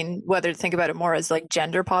everything, but I mean, whether to think about it more as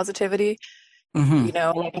gender positivity.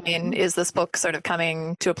 Is this book sort of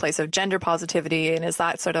coming to a place of gender positivity, and is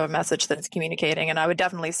that sort of a message that it's communicating? And I would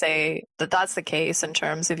definitely say that that's the case in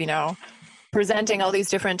terms of, presenting all these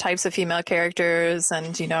different types of female characters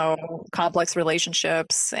and, complex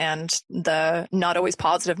relationships and the not always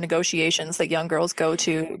positive negotiations that young girls go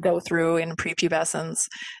through in prepubescence.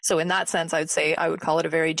 So in that sense, I'd say I would call it a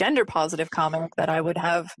very gender positive comic that I would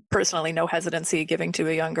have personally no hesitancy giving to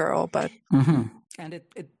a young girl. But and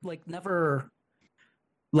it never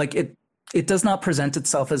it does not present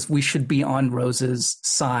itself as we should be on Rose's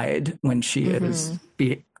side when she is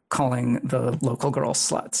calling the local girls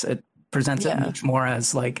sluts. It presents it much more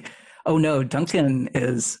as oh no, Duncan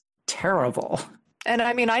is terrible. And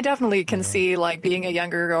I mean, I definitely can see being a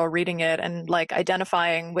younger girl reading it and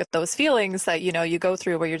identifying with those feelings that, you go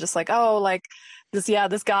through where you're just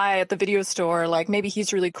this guy at the video store, maybe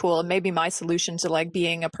he's really cool. And maybe my solution to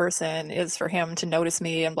being a person is for him to notice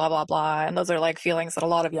me and blah, blah, blah. And those are feelings that a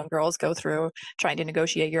lot of young girls go through trying to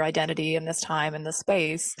negotiate your identity in this time, in this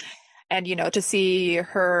space. And, to see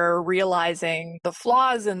her realizing the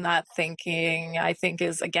flaws in that thinking, I think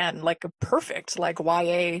is, again, a perfect,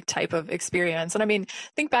 YA type of experience. And I mean,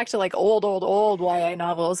 think back to old YA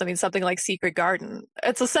novels. I mean, something like Secret Garden.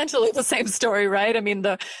 It's essentially the same story, right? I mean,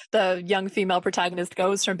 the young female protagonist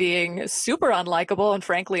goes from being super unlikable and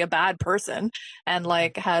frankly a bad person and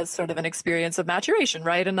has sort of an experience of maturation,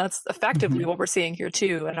 right? And that's effectively what we're seeing here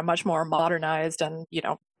too, in a much more modernized and,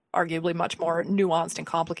 arguably much more nuanced and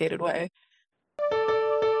complicated way.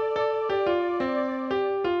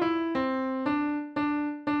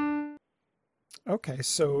 Okay,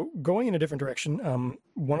 so going in a different direction,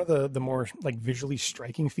 one of the more visually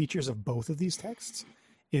striking features of both of these texts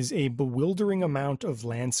is a bewildering amount of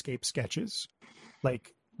landscape sketches.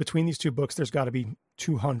 Between these two books, there's got to be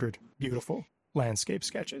 200 beautiful landscape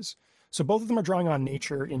sketches. So both of them are drawing on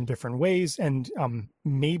nature in different ways and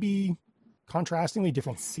maybe contrastingly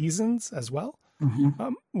different seasons as well.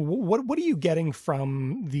 What are you getting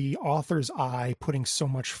from the author's eye putting so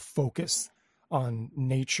much focus on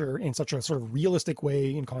nature in such a sort of realistic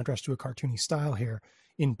way in contrast to a cartoony style here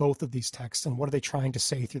in both of these texts? And what are they trying to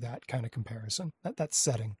say through that kind of comparison, that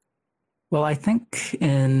setting? Well, I think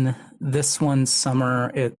in this one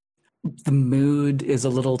summer, the mood is a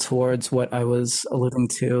little towards what I was alluding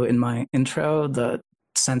to in my intro, the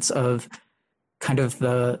sense of kind of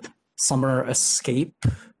the summer escape.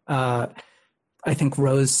 I think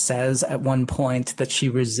Rose says at one point that she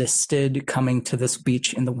resisted coming to this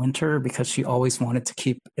beach in the winter because she always wanted to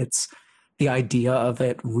keep the idea of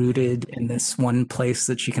it rooted in this one place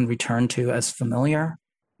that she can return to as familiar.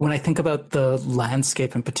 When I think about the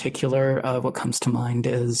landscape in particular, what comes to mind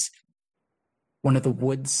is one of the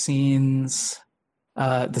wood scenes,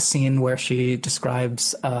 the scene where she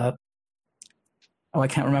describes, I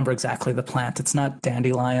can't remember exactly the plant. It's not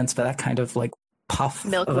dandelions, but that kind of like puff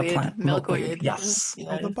of a plant. Milkweed. Yes.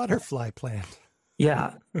 Oh, the butterfly plant.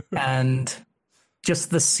 Yeah. And just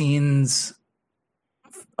the scenes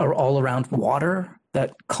are all around water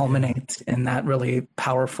that culminate in that really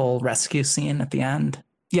powerful rescue scene at the end.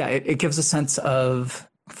 Yeah, it gives a sense of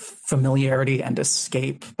familiarity and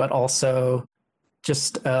escape, but also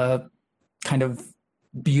just a kind of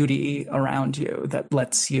beauty around you that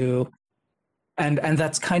lets you, and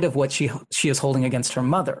that's kind of what she is holding against her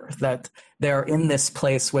mother, that they're in this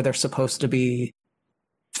place where they're supposed to be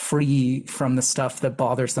free from the stuff that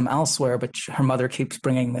bothers them elsewhere, but her mother keeps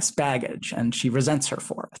bringing this baggage and she resents her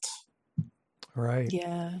for it. Right.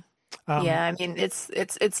 Yeah. Yeah, I mean,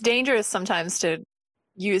 it's dangerous sometimes to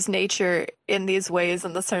use nature in these ways,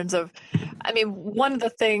 in the terms of, I mean, one of the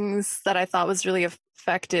things that I thought was really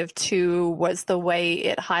effective too was the way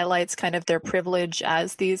it highlights kind of their privilege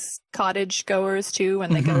as these cottage goers too,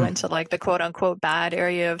 when they go into like the quote unquote bad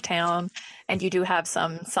area of town. And you do have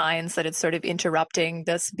some signs that it's sort of interrupting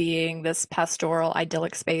this being this pastoral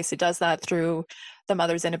idyllic space. It does that through the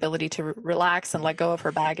mother's inability to relax and let go of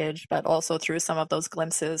her baggage, but also through some of those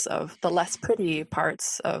glimpses of the less pretty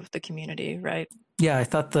parts of the community, right? Yeah, I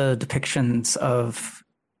thought the depictions of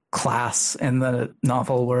class in the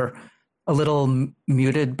novel were a little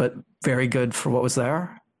muted, but very good for what was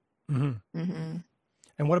there. Mm-hmm. Mm-hmm.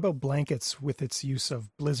 And what about blankets with its use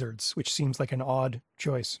of blizzards, which seems like an odd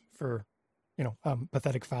choice for,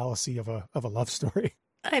 pathetic fallacy of a love story?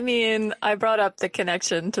 I mean, I brought up the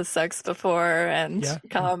connection to sex before and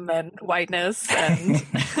cum and whiteness. And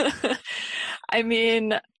I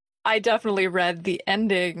mean, I definitely read the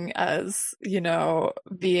ending as,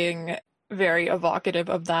 being very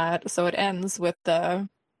evocative of that. So it ends with the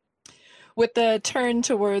turn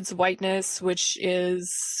towards whiteness, which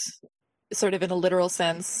is sort of in a literal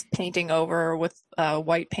sense painting over with a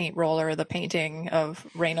white paint roller the painting of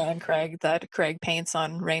Rhaena and Craig that Craig paints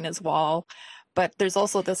on Rhaena's wall. But there's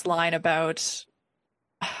also this line about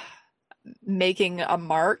making a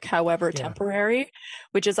mark, however temporary,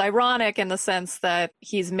 which is ironic in the sense that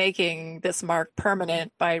he's making this mark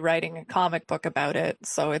permanent by writing a comic book about it.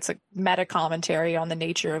 So it's a meta commentary on the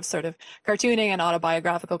nature of sort of cartooning and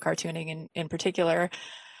autobiographical cartooning in particular.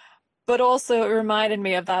 But also it reminded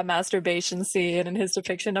me of that masturbation scene and his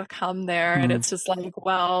depiction of cum there. And it's just like,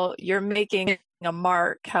 well, you're making a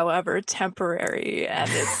mark, however temporary, and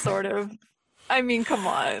it's sort of, I mean, come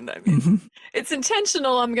on. I mean, it's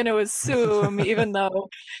intentional, I'm going to assume, even though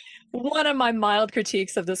one of my mild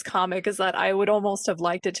critiques of this comic is that I would almost have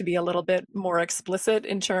liked it to be a little bit more explicit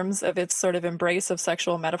in terms of its sort of embrace of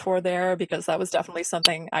sexual metaphor there, because that was definitely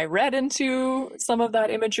something I read into some of that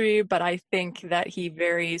imagery, but I think that he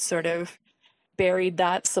very sort of buried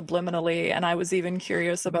that subliminally, and I was even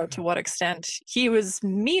curious about to what extent he was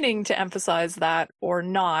meaning to emphasize that or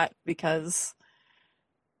not, because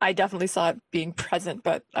I definitely saw it being present,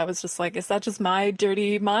 but I was just like, is that just my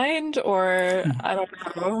dirty mind? Or I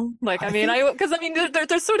don't know. Like,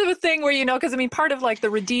 there's sort of a thing where, because part of like the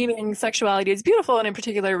redeeming sexuality is beautiful, and in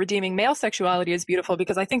particular, redeeming male sexuality is beautiful,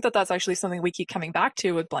 because I think that that's actually something we keep coming back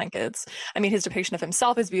to with Blankets. I mean, his depiction of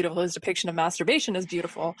himself is beautiful. His depiction of masturbation is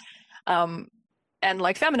beautiful. And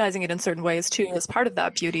like feminizing it in certain ways too is part of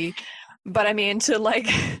that beauty. But I mean, to like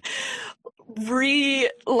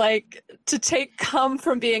to take cum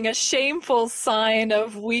from being a shameful sign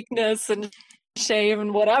of weakness and shame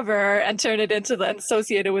and whatever, and turn it into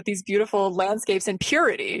associated with these beautiful landscapes and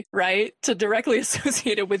purity, right? To directly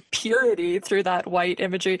associate it with purity through that white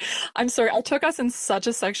imagery. I'm sorry, I took us in such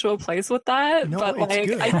a sexual place with that, but like,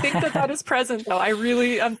 good. I think that is present though. I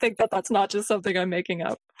think that that's not just something I'm making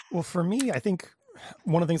up. Well, for me, I think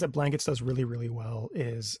one of the things that Blankets does really, really well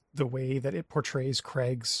is the way that it portrays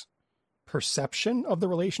Craig's perception of the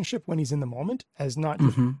relationship when he's in the moment as not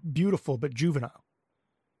just beautiful, but juvenile.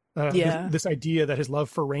 This idea that his love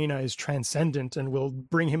for Rhaena is transcendent and will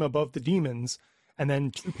bring him above the demons. And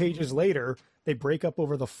then 2 pages later, they break up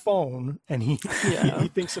over the phone, and he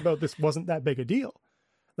thinks about this wasn't that big a deal.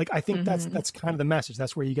 Like, I think that's kind of the message.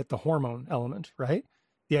 That's where you get the hormone element, right?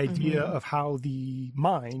 The idea of how the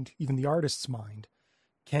mind, even the artist's mind,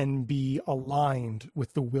 can be aligned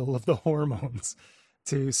with the will of the hormones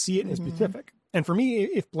to see it as beatific. And for me,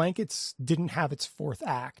 if Blankets didn't have its 4th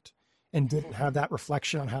act, and didn't have that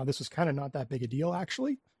reflection on how this was kind of not that big a deal,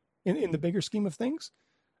 actually, in the bigger scheme of things,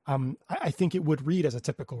 I think it would read as a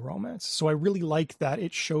typical romance. So I really like that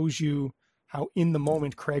it shows you how in the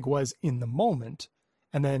moment Craig was in the moment.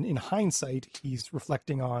 And then in hindsight, he's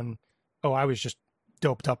reflecting on, oh, I was just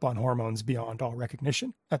doped up on hormones beyond all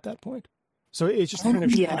recognition at that point. So it's just kind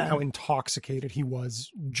of showing how intoxicated he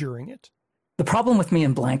was during it. The problem with me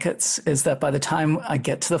in Blankets is that by the time I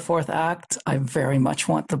get to the fourth act, I very much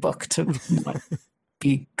want the book to not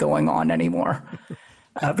be going on anymore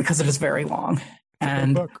because it is very long.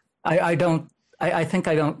 And I think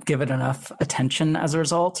I don't give it enough attention as a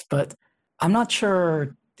result, but I'm not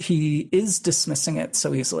sure he is dismissing it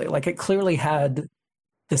so easily. Like, it clearly had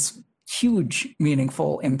this huge,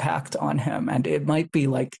 meaningful impact on him. And it might be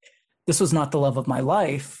like, this was not the love of my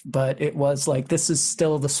life, but it was like, this is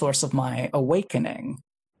still the source of my awakening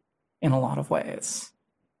in a lot of ways.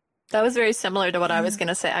 That was very similar to what I was going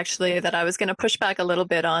to say, actually, that I was going to push back a little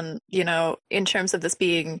bit on, in terms of this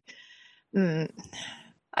being,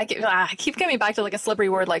 I keep coming back to like a slippery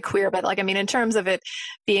word like queer, but in terms of it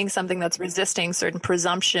being something that's resisting certain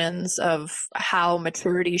presumptions of how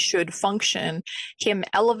maturity should function, him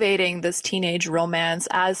elevating this teenage romance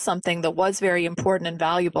as something that was very important and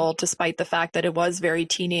valuable, despite the fact that it was very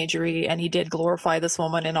teenagery and he did glorify this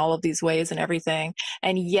woman in all of these ways and everything.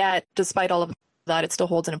 And yet, despite all of that, it still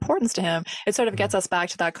holds an importance to him. It sort of gets us back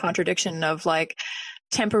to that contradiction of like,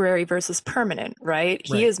 temporary versus permanent, right?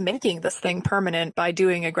 He is making this thing permanent by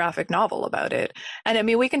doing a graphic novel about it. And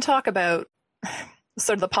we can talk about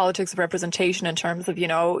sort of the politics of representation in terms of,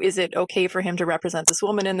 is it okay for him to represent this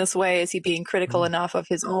woman in this way? Is he being critical enough of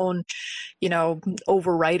his own,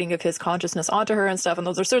 overwriting of his consciousness onto her and stuff? And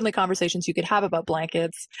those are certainly conversations you could have about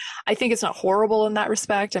Blankets. I think it's not horrible in that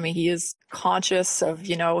respect. He is conscious of,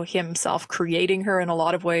 himself creating her in a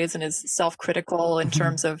lot of ways and is self-critical in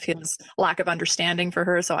terms of his lack of understanding for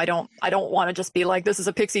her. So I don't want to just be like, this is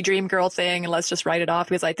a pixie dream girl thing and let's just write it off,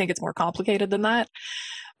 because I think it's more complicated than that.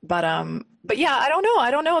 But yeah, I don't know. I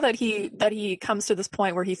don't know that he comes to this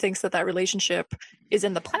point where he thinks that relationship is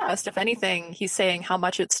in the past. If anything, he's saying how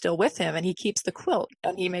much it's still with him, and he keeps the quilt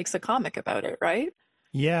and he makes a comic about it, right?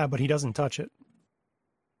 Yeah, but he doesn't touch it.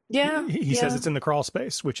 Yeah. He says it's in the crawl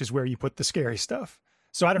space, which is where you put the scary stuff.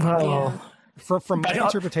 So I don't know. From my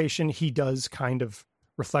interpretation, he does kind of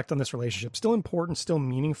reflect on this relationship. Still important, still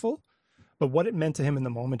meaningful, but what it meant to him in the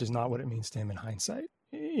moment is not what it means to him in hindsight.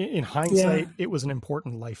 In hindsight, it was an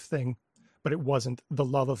important life thing, but it wasn't the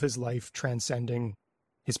love of his life transcending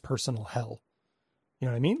his personal hell. You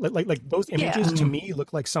know what I mean? Like those images to me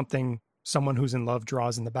look like something someone who's in love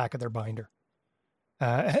draws in the back of their binder.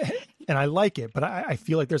 And I like it, but I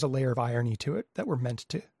feel like there's a layer of irony to it that we're meant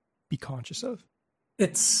to be conscious of.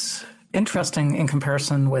 It's interesting in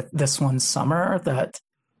comparison with This One Summer that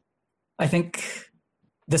I think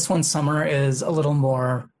This One Summer is a little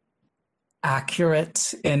more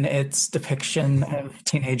accurate in its depiction of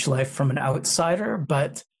teenage life from an outsider,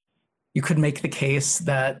 but you could make the case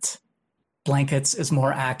that Blankets is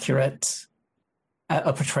more accurate at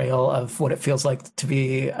a portrayal of what it feels like to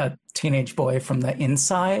be a teenage boy from the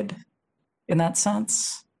inside in that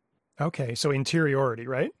sense. Okay, so interiority,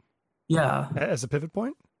 right? Yeah. As a pivot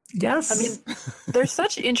point? Yes. There's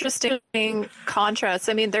such interesting contrasts.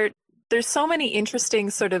 There's so many interesting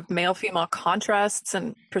sort of male-female contrasts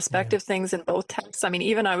and perspective things in both texts.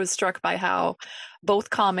 Even I was struck by how both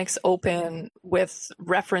comics open with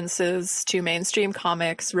references to mainstream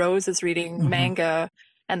comics. Rose is reading manga,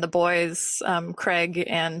 and the boys, Craig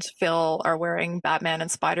and Phil, are wearing Batman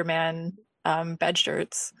and Spider-Man bed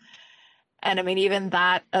shirts. And even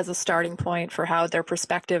that as a starting point for how their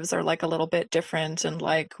perspectives are like a little bit different and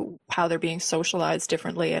like how they're being socialized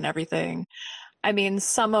differently and everything.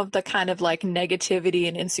 Some of the kind of like negativity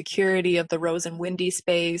and insecurity of the Rose and Windy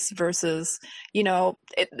space versus,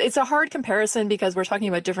 it's a hard comparison because we're talking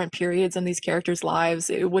about different periods in these characters' lives.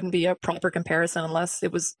 It wouldn't be a proper comparison unless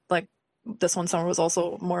it was like This One Summer was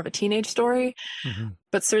also more of a teenage story.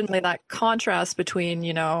 But certainly that contrast between,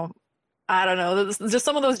 I don't know, just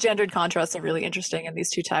some of those gendered contrasts are really interesting in these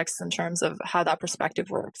two texts in terms of how that perspective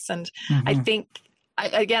works. And I think,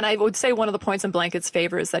 I would say one of the points in Blanket's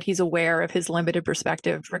favor is that he's aware of his limited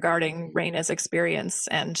perspective regarding Raina's experience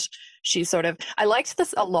and she sort of, I liked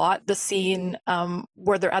this a lot, the scene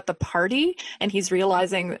where they're at the party and he's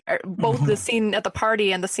realizing, both the scene at the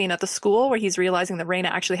party and the scene at the school where he's realizing that Raina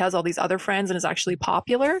actually has all these other friends and is actually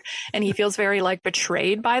popular, and he feels very like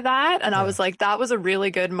betrayed by that. And I was like, that was a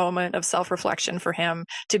really good moment of self-reflection for him,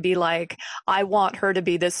 to be like, I want her to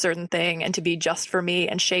be this certain thing and to be just for me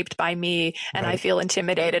and shaped by me, and I feel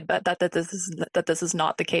intimidated, but that this is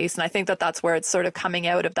not the case. And I think that that's where it's sort of coming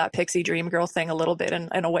out of that pixie dream girl thing a little bit in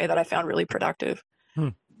a way that I found really productive.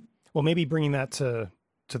 Well, maybe bringing that to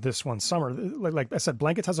this one, Summer, like I said,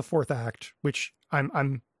 Blankets has a fourth act, which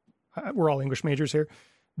we're all English majors here.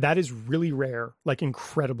 That is really rare, like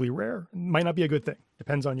incredibly rare. Might not be a good thing.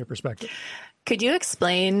 Depends on your perspective. Could you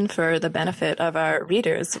explain, for the benefit of our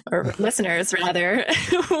readers or listeners rather,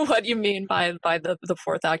 what you mean by the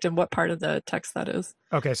fourth act and what part of the text that is?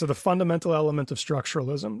 Okay, so the fundamental element of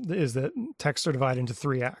structuralism is that texts are divided into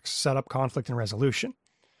three acts: setup, conflict, and resolution.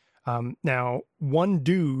 Now, one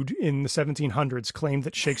dude in the 1700s claimed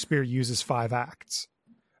that Shakespeare uses 5 acts.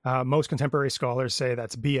 Most contemporary scholars say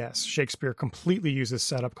that's BS. Shakespeare completely uses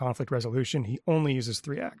setup, conflict, resolution. He only uses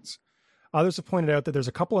 3 acts. Others have pointed out that there's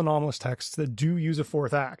a couple anomalous texts that do use a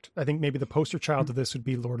fourth act. I think maybe the poster child to this would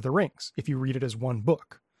be Lord of the Rings, if you read it as one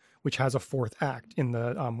book, which has a fourth act in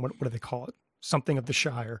the, what do they call it? Something of the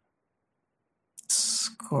Shire.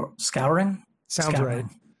 Scouring? Sounds Scouring. right.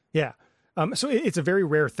 Yeah. So it's a very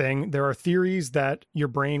rare thing. There are theories that your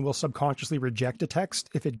brain will subconsciously reject a text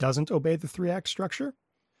if it doesn't obey the 3-act structure.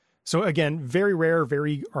 So again, very rare,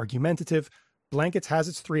 very argumentative. Blankets has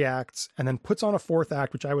its 3 acts and then puts on a fourth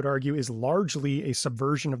act, which I would argue is largely a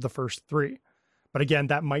subversion of the first 3. But again,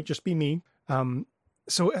 that might just be me.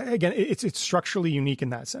 So again, it's structurally unique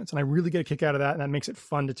in that sense. And I really get a kick out of that. And that makes it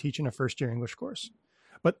fun to teach in a first-year English course.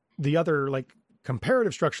 But the other like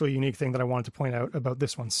comparative structurally unique thing that I wanted to point out about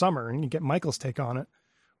this one, Summer, and you get Michael's take on it,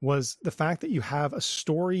 was the fact that you have a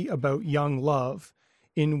story about young love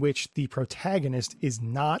in which the protagonist is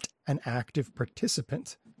not an active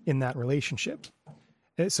participant in that relationship.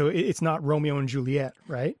 So it's not Romeo and Juliet,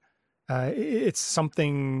 right? It's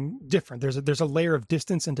something different. There's a layer of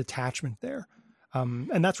distance and detachment there.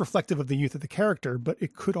 And that's reflective of the youth of the character, but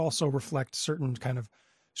it could also reflect certain kind of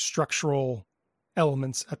structural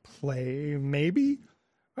elements at play, maybe?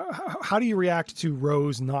 How do you react to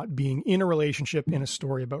Rose not being in a relationship in a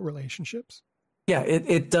story about relationships? Yeah,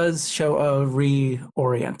 it does show a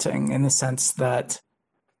reorienting in the sense that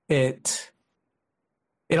it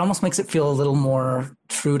almost makes it feel a little more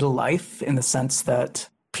true to life, in the sense that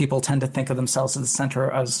people tend to think of themselves as the center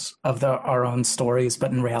of our own stories,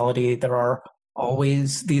 but in reality, there are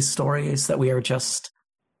always these stories that we are just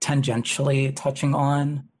tangentially touching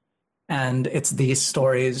on. And it's these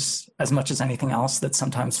stories, as much as anything else, that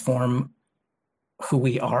sometimes form who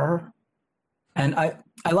we are. And I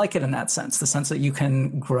like it in that sense, the sense that you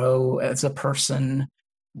can grow as a person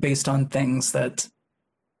based on things that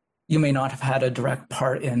you may not have had a direct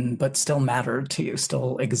part in, but still mattered to you,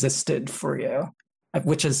 still existed for you,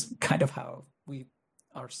 which is kind of how we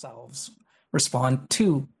ourselves respond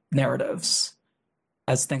to narratives,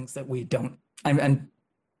 as things that we don't. And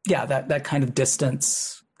yeah, that kind of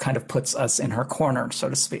distance kind of puts us in her corner, so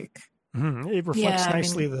to speak. Mm-hmm. It reflects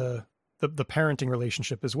nicely the parenting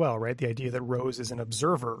relationship as well, right? The idea that Rose is an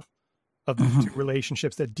observer of the two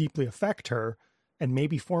relationships that deeply affect her and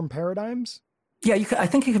maybe form paradigms. Yeah, I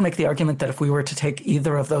think you could make the argument that if we were to take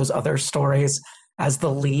either of those other stories as the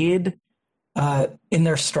lead, in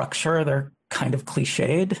their structure, they're kind of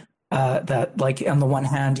cliched. That, like, on the one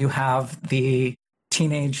hand, you have the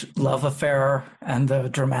teenage love affair and the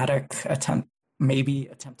dramatic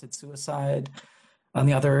attempted suicide. On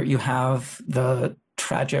the other, you have the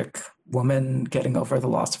tragic woman getting over the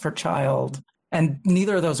loss of her child. And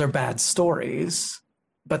neither of those are bad stories,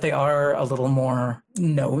 but they are a little more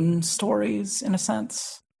known stories in a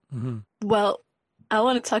sense. Mm-hmm. Well, I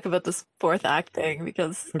want to talk about this fourth act thing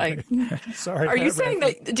because Sorry. Are you saying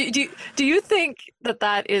that? Do you think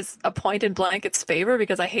that is a point in Blanket's favor?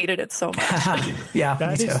 Because I hated it so much. Yeah,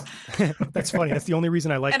 that's funny. That's the only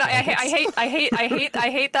reason I like. And I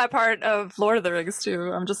hate that part of Lord of the Rings too.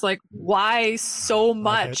 I'm just like, why so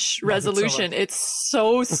much resolution? It's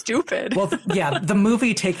so stupid. Well, yeah, the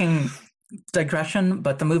movie taking digression,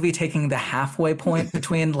 but the movie taking the halfway point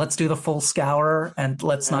between let's do the full scour and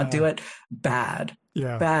let's not do it. Bad.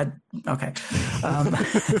 Yeah. Bad. Okay.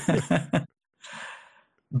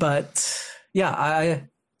 But yeah,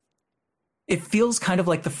 it feels kind of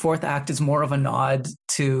like the fourth act is more of a nod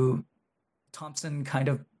to Thompson kind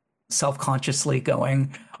of self-consciously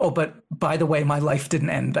going, oh, but by the way, my life didn't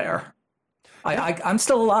end there. I'm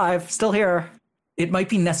still alive, still here. it might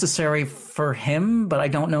be necessary for him, but I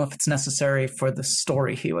don't know if it's necessary for the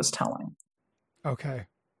story he was telling. Okay.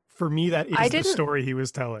 For me, that I is the didn't- story he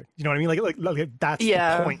was telling. You know what I mean? Like that's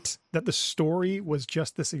Yeah. the point, that the story was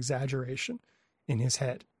just this exaggeration in his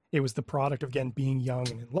head. It was the product of, again, being young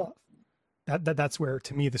and in love. That's where,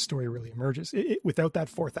 to me, the story really emerges. Without that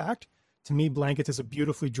fourth act, to me, Blankets is a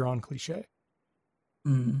beautifully drawn cliche.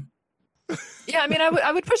 Mm. Yeah, I mean,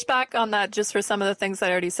 I would push back on that just for some of the things that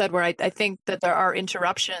I already said, where I think that there are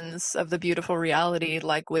interruptions of the beautiful reality,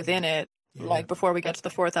 like within it, Yeah. like before we get to the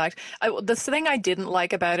fourth act. The thing I didn't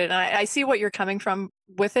like about it, and I see what you're coming from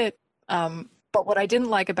with it, but what I didn't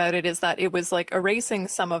like about it is that it was like erasing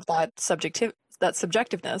some of that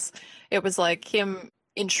subjectiveness. It was like him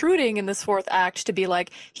intruding in this fourth act to be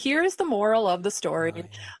like, here's the moral of the story.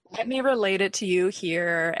 Let me relate it to you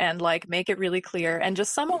here and like make it really clear. And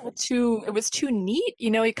just some of it was too neat.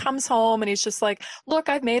 You know, he comes home and he's just like, look,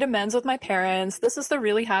 I've made amends with my parents. This is the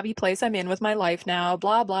really happy place I'm in with my life now,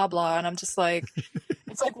 blah, blah, blah. And I'm just like,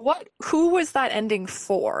 it's like, who was that ending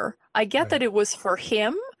for? I get that it was for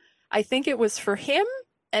him. I think it was for him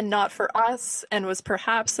and not for us, and was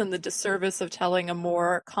perhaps in the disservice of telling a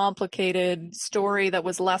more complicated story that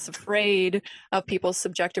was less afraid of people's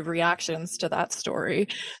subjective reactions to that story.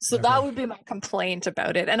 So that would be my complaint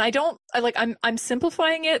about it. And I'm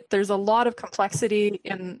simplifying it. There's a lot of complexity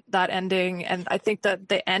in that ending, and I think that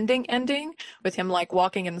the ending with him like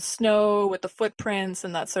walking in the snow with the footprints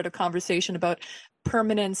and that sort of conversation about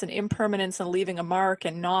permanence and impermanence and leaving a mark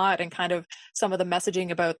and not, and kind of some of the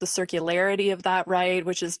messaging about the circularity of that, right,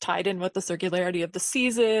 which is tied in with the circularity of the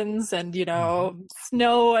seasons, and you know,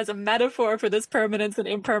 snow as a metaphor for this permanence and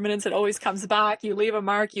impermanence. It always comes back. You leave a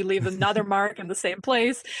mark, you leave another mark in the same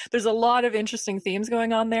place. There's a lot of interesting themes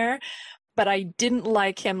going on there, but I didn't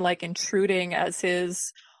like him like intruding as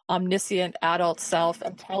his omniscient adult self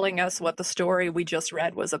and telling us what the story we just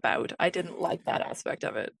read was about. I didn't like that aspect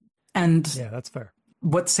of it. And Yeah, that's fair.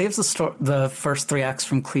 what saves the first three acts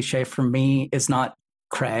from cliche for me is not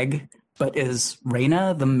Craig, but is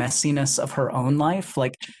Raina, the messiness of her own life.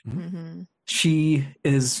 Like, she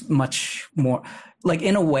is much more, like,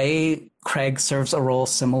 in a way, Craig serves a role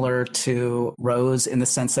similar to Rose in the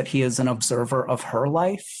sense that he is an observer of her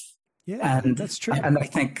life. Yeah, And that's true. And I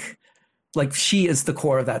think, like, she is the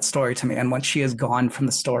core of that story to me. And when she is gone from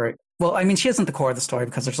the story, well, I mean, she isn't the core of the story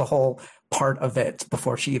because there's a whole part of it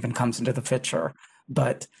before she even comes into the picture.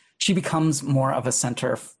 But she becomes more of a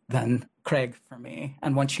center than Craig for me.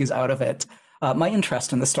 And once she's out of it, my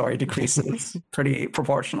interest in the story decreases pretty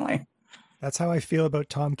proportionally. That's how I feel about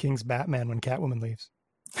Tom King's Batman when Catwoman leaves.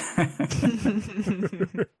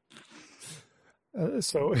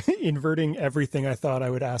 So inverting everything I thought I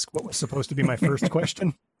would ask what was supposed to be my first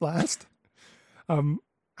question last.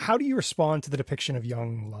 How do you respond to the depiction of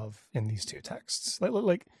young love in these two texts?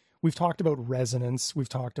 Like we've talked about resonance, we've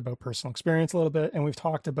talked about personal experience a little bit, and we've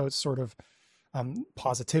talked about sort of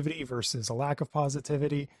positivity versus a lack of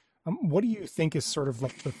positivity. What do you think is sort of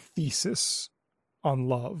like the thesis on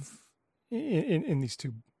love in these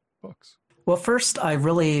two books? Well, first, I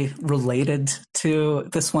really related to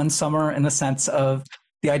This One Summer in the sense of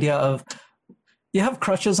the idea of you have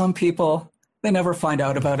crushes on people. They never find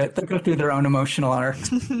out about it. They go through their own emotional arc.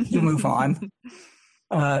 You move on.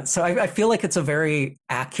 So I feel like it's a very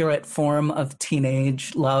accurate form of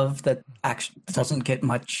teenage love that actually doesn't get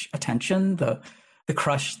much attention. The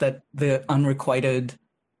crush, that the unrequited,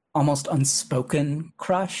 almost unspoken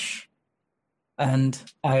crush. And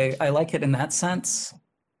I like it in that sense.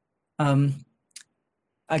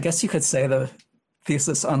 I guess you could say the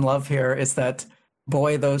thesis on love here is that,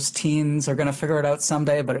 boy, those teens are going to figure it out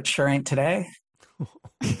someday, but it sure ain't today.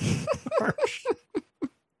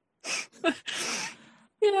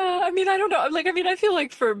 Yeah, I mean, I don't know. Like, I mean, I feel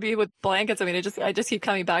like for me with Blankets, I mean, I just keep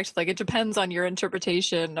coming back to, like, it depends on your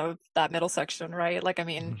interpretation of that middle section, right? Like, I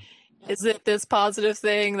mean, is it this positive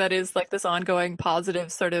thing that is like this ongoing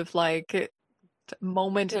positive sort of like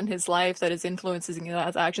moment in his life that is influencing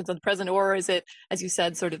his actions in the present, or is it, as you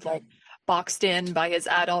said, sort of like boxed in by his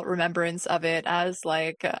adult remembrance of it as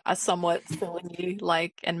like a somewhat silly,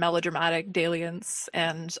 like, and melodramatic dalliance?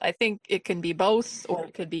 And I think it can be both, or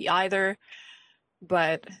it could be either.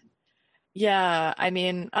 But yeah, I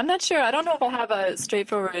mean, I'm not sure. I don't know if I have a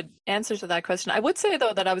straightforward answer to that question. I would say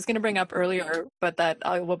though that I was going to bring up earlier, but that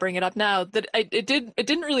I will bring it up now, that it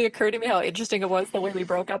didn't really occur to me how interesting it was the way we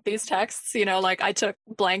broke up these texts. You know, like I took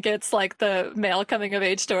Blankets, like the male coming of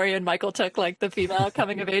age story, and Michael took like the female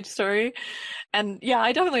coming of age story. And yeah,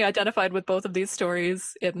 I definitely identified with both of these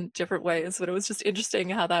stories in different ways, but it was just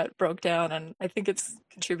interesting how that broke down, and I think it's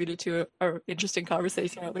contributed to an interesting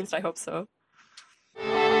conversation, or at least I hope so.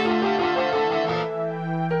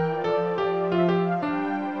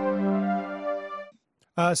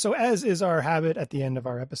 So as is our habit at the end of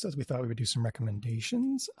our episodes, we thought we would do some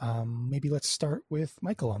recommendations. Maybe let's start with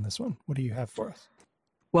Michael on this one. What do you have for us?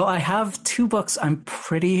 Well, I have two books I'm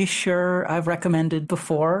pretty sure I've recommended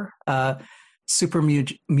before. Super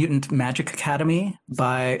Mutant Magic Academy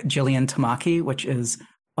by Gillian Tamaki, which is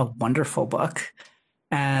a wonderful book.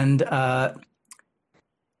 And Mariko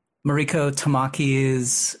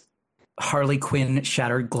Tamaki's Harley Quinn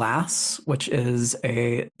Shattered Glass, which is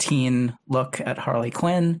a teen look at Harley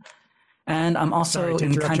Quinn. And I'm also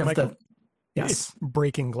in kind of the... Yes. It's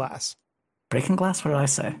Breaking Glass. Breaking Glass? What did I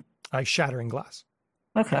say? Shattering Glass.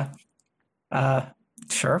 Okay.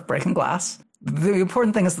 Sure, Breaking Glass. The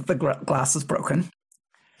important thing is that the glass is broken.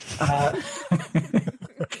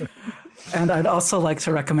 And I'd also like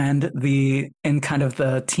to recommend in kind of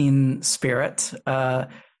the teen spirit, the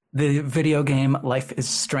video game Life is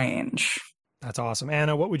Strange. That's awesome.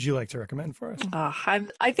 Anna, what would you like to recommend for us?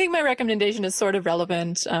 I think my recommendation is sort of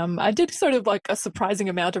relevant. I did sort of like a surprising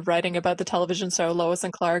amount of writing about the television show Lois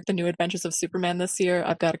and Clark, The New Adventures of Superman this year.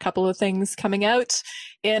 I've got a couple of things coming out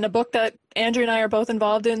in a book that Andrew and I are both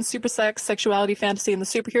involved in, Super Sex, Sexuality, Fantasy, and the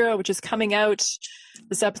Superhero, which is coming out.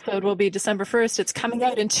 This episode will be December 1st. It's coming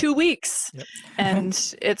out in 2 weeks. Yep.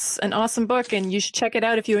 And it's an awesome book, and you should check it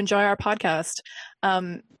out if you enjoy our podcast.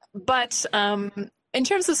 In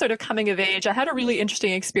terms of sort of coming of age, I had a really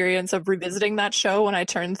interesting experience of revisiting that show when I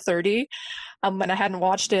turned 30, when I hadn't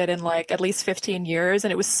watched it in like at least 15 years.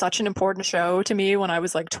 And it was such an important show to me when I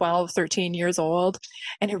was like 12, 13 years old.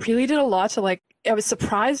 And it really did a lot to I was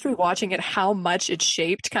surprised rewatching it how much it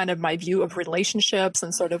shaped kind of my view of relationships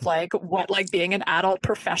and sort of like what like being an adult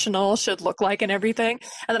professional should look like and everything.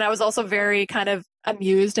 And then I was also very kind of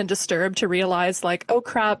amused and disturbed to realize like, oh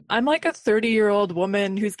crap, I'm like a 30-year-old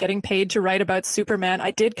woman who's getting paid to write about Superman.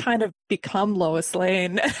 I did kind of become Lois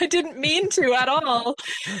Lane. I didn't mean to at all.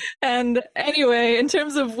 And anyway, in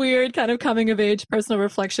terms of weird kind of coming of age personal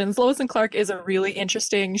reflections, Lois and Clark is a really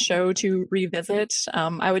interesting show to revisit.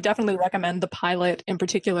 I would definitely recommend the pilot in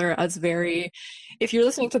particular as if you're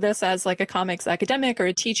listening to this as like a comics academic or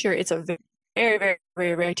a teacher, it's a very, very,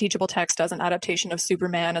 very, very teachable text as an adaptation of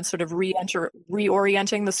Superman and sort of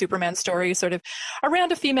reorienting the Superman story sort of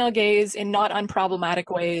around a female gaze in not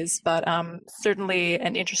unproblematic ways, but certainly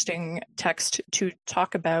an interesting text to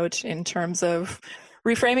talk about in terms of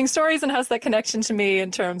reframing stories and has that connection to me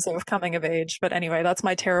in terms of coming of age. But anyway, that's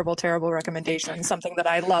my terrible, terrible recommendation, something that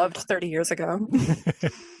I loved 30 years ago.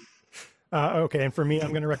 Okay, and for me,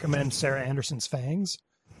 I'm going to recommend Sarah Anderson's Fangs,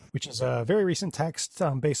 which is a very recent text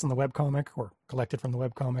based on the webcomic or collected from the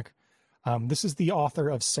webcomic. This is the author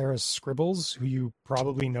of Sarah's Scribbles, who you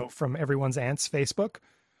probably know from Everyone's Aunt's Facebook.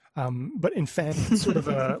 But in Fangs, it's sort of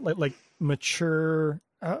a like mature,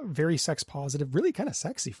 very sex positive, really kind of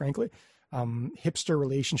sexy, frankly, hipster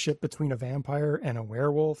relationship between a vampire and a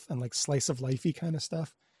werewolf and like slice of lifey kind of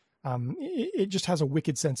stuff. It just has a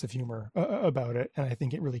wicked sense of humor about it. And I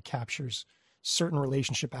think it really captures certain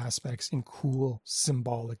relationship aspects in cool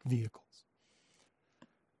symbolic vehicles.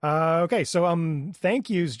 Okay, so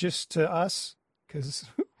thank yous just to us because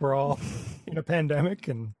we're all in a pandemic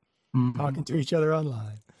and talking to each other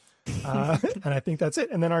online. And I think that's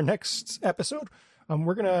it. And then our next episode,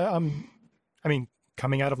 we're gonna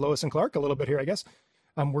coming out of Lois and Clark a little bit here, I guess.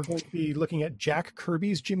 We're going to be looking at Jack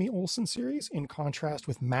Kirby's Jimmy Olsen series in contrast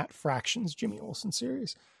with Matt Fraction's Jimmy Olsen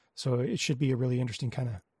series. So it should be a really interesting kind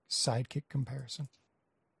of sidekick comparison.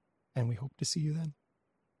 And we hope to see you then.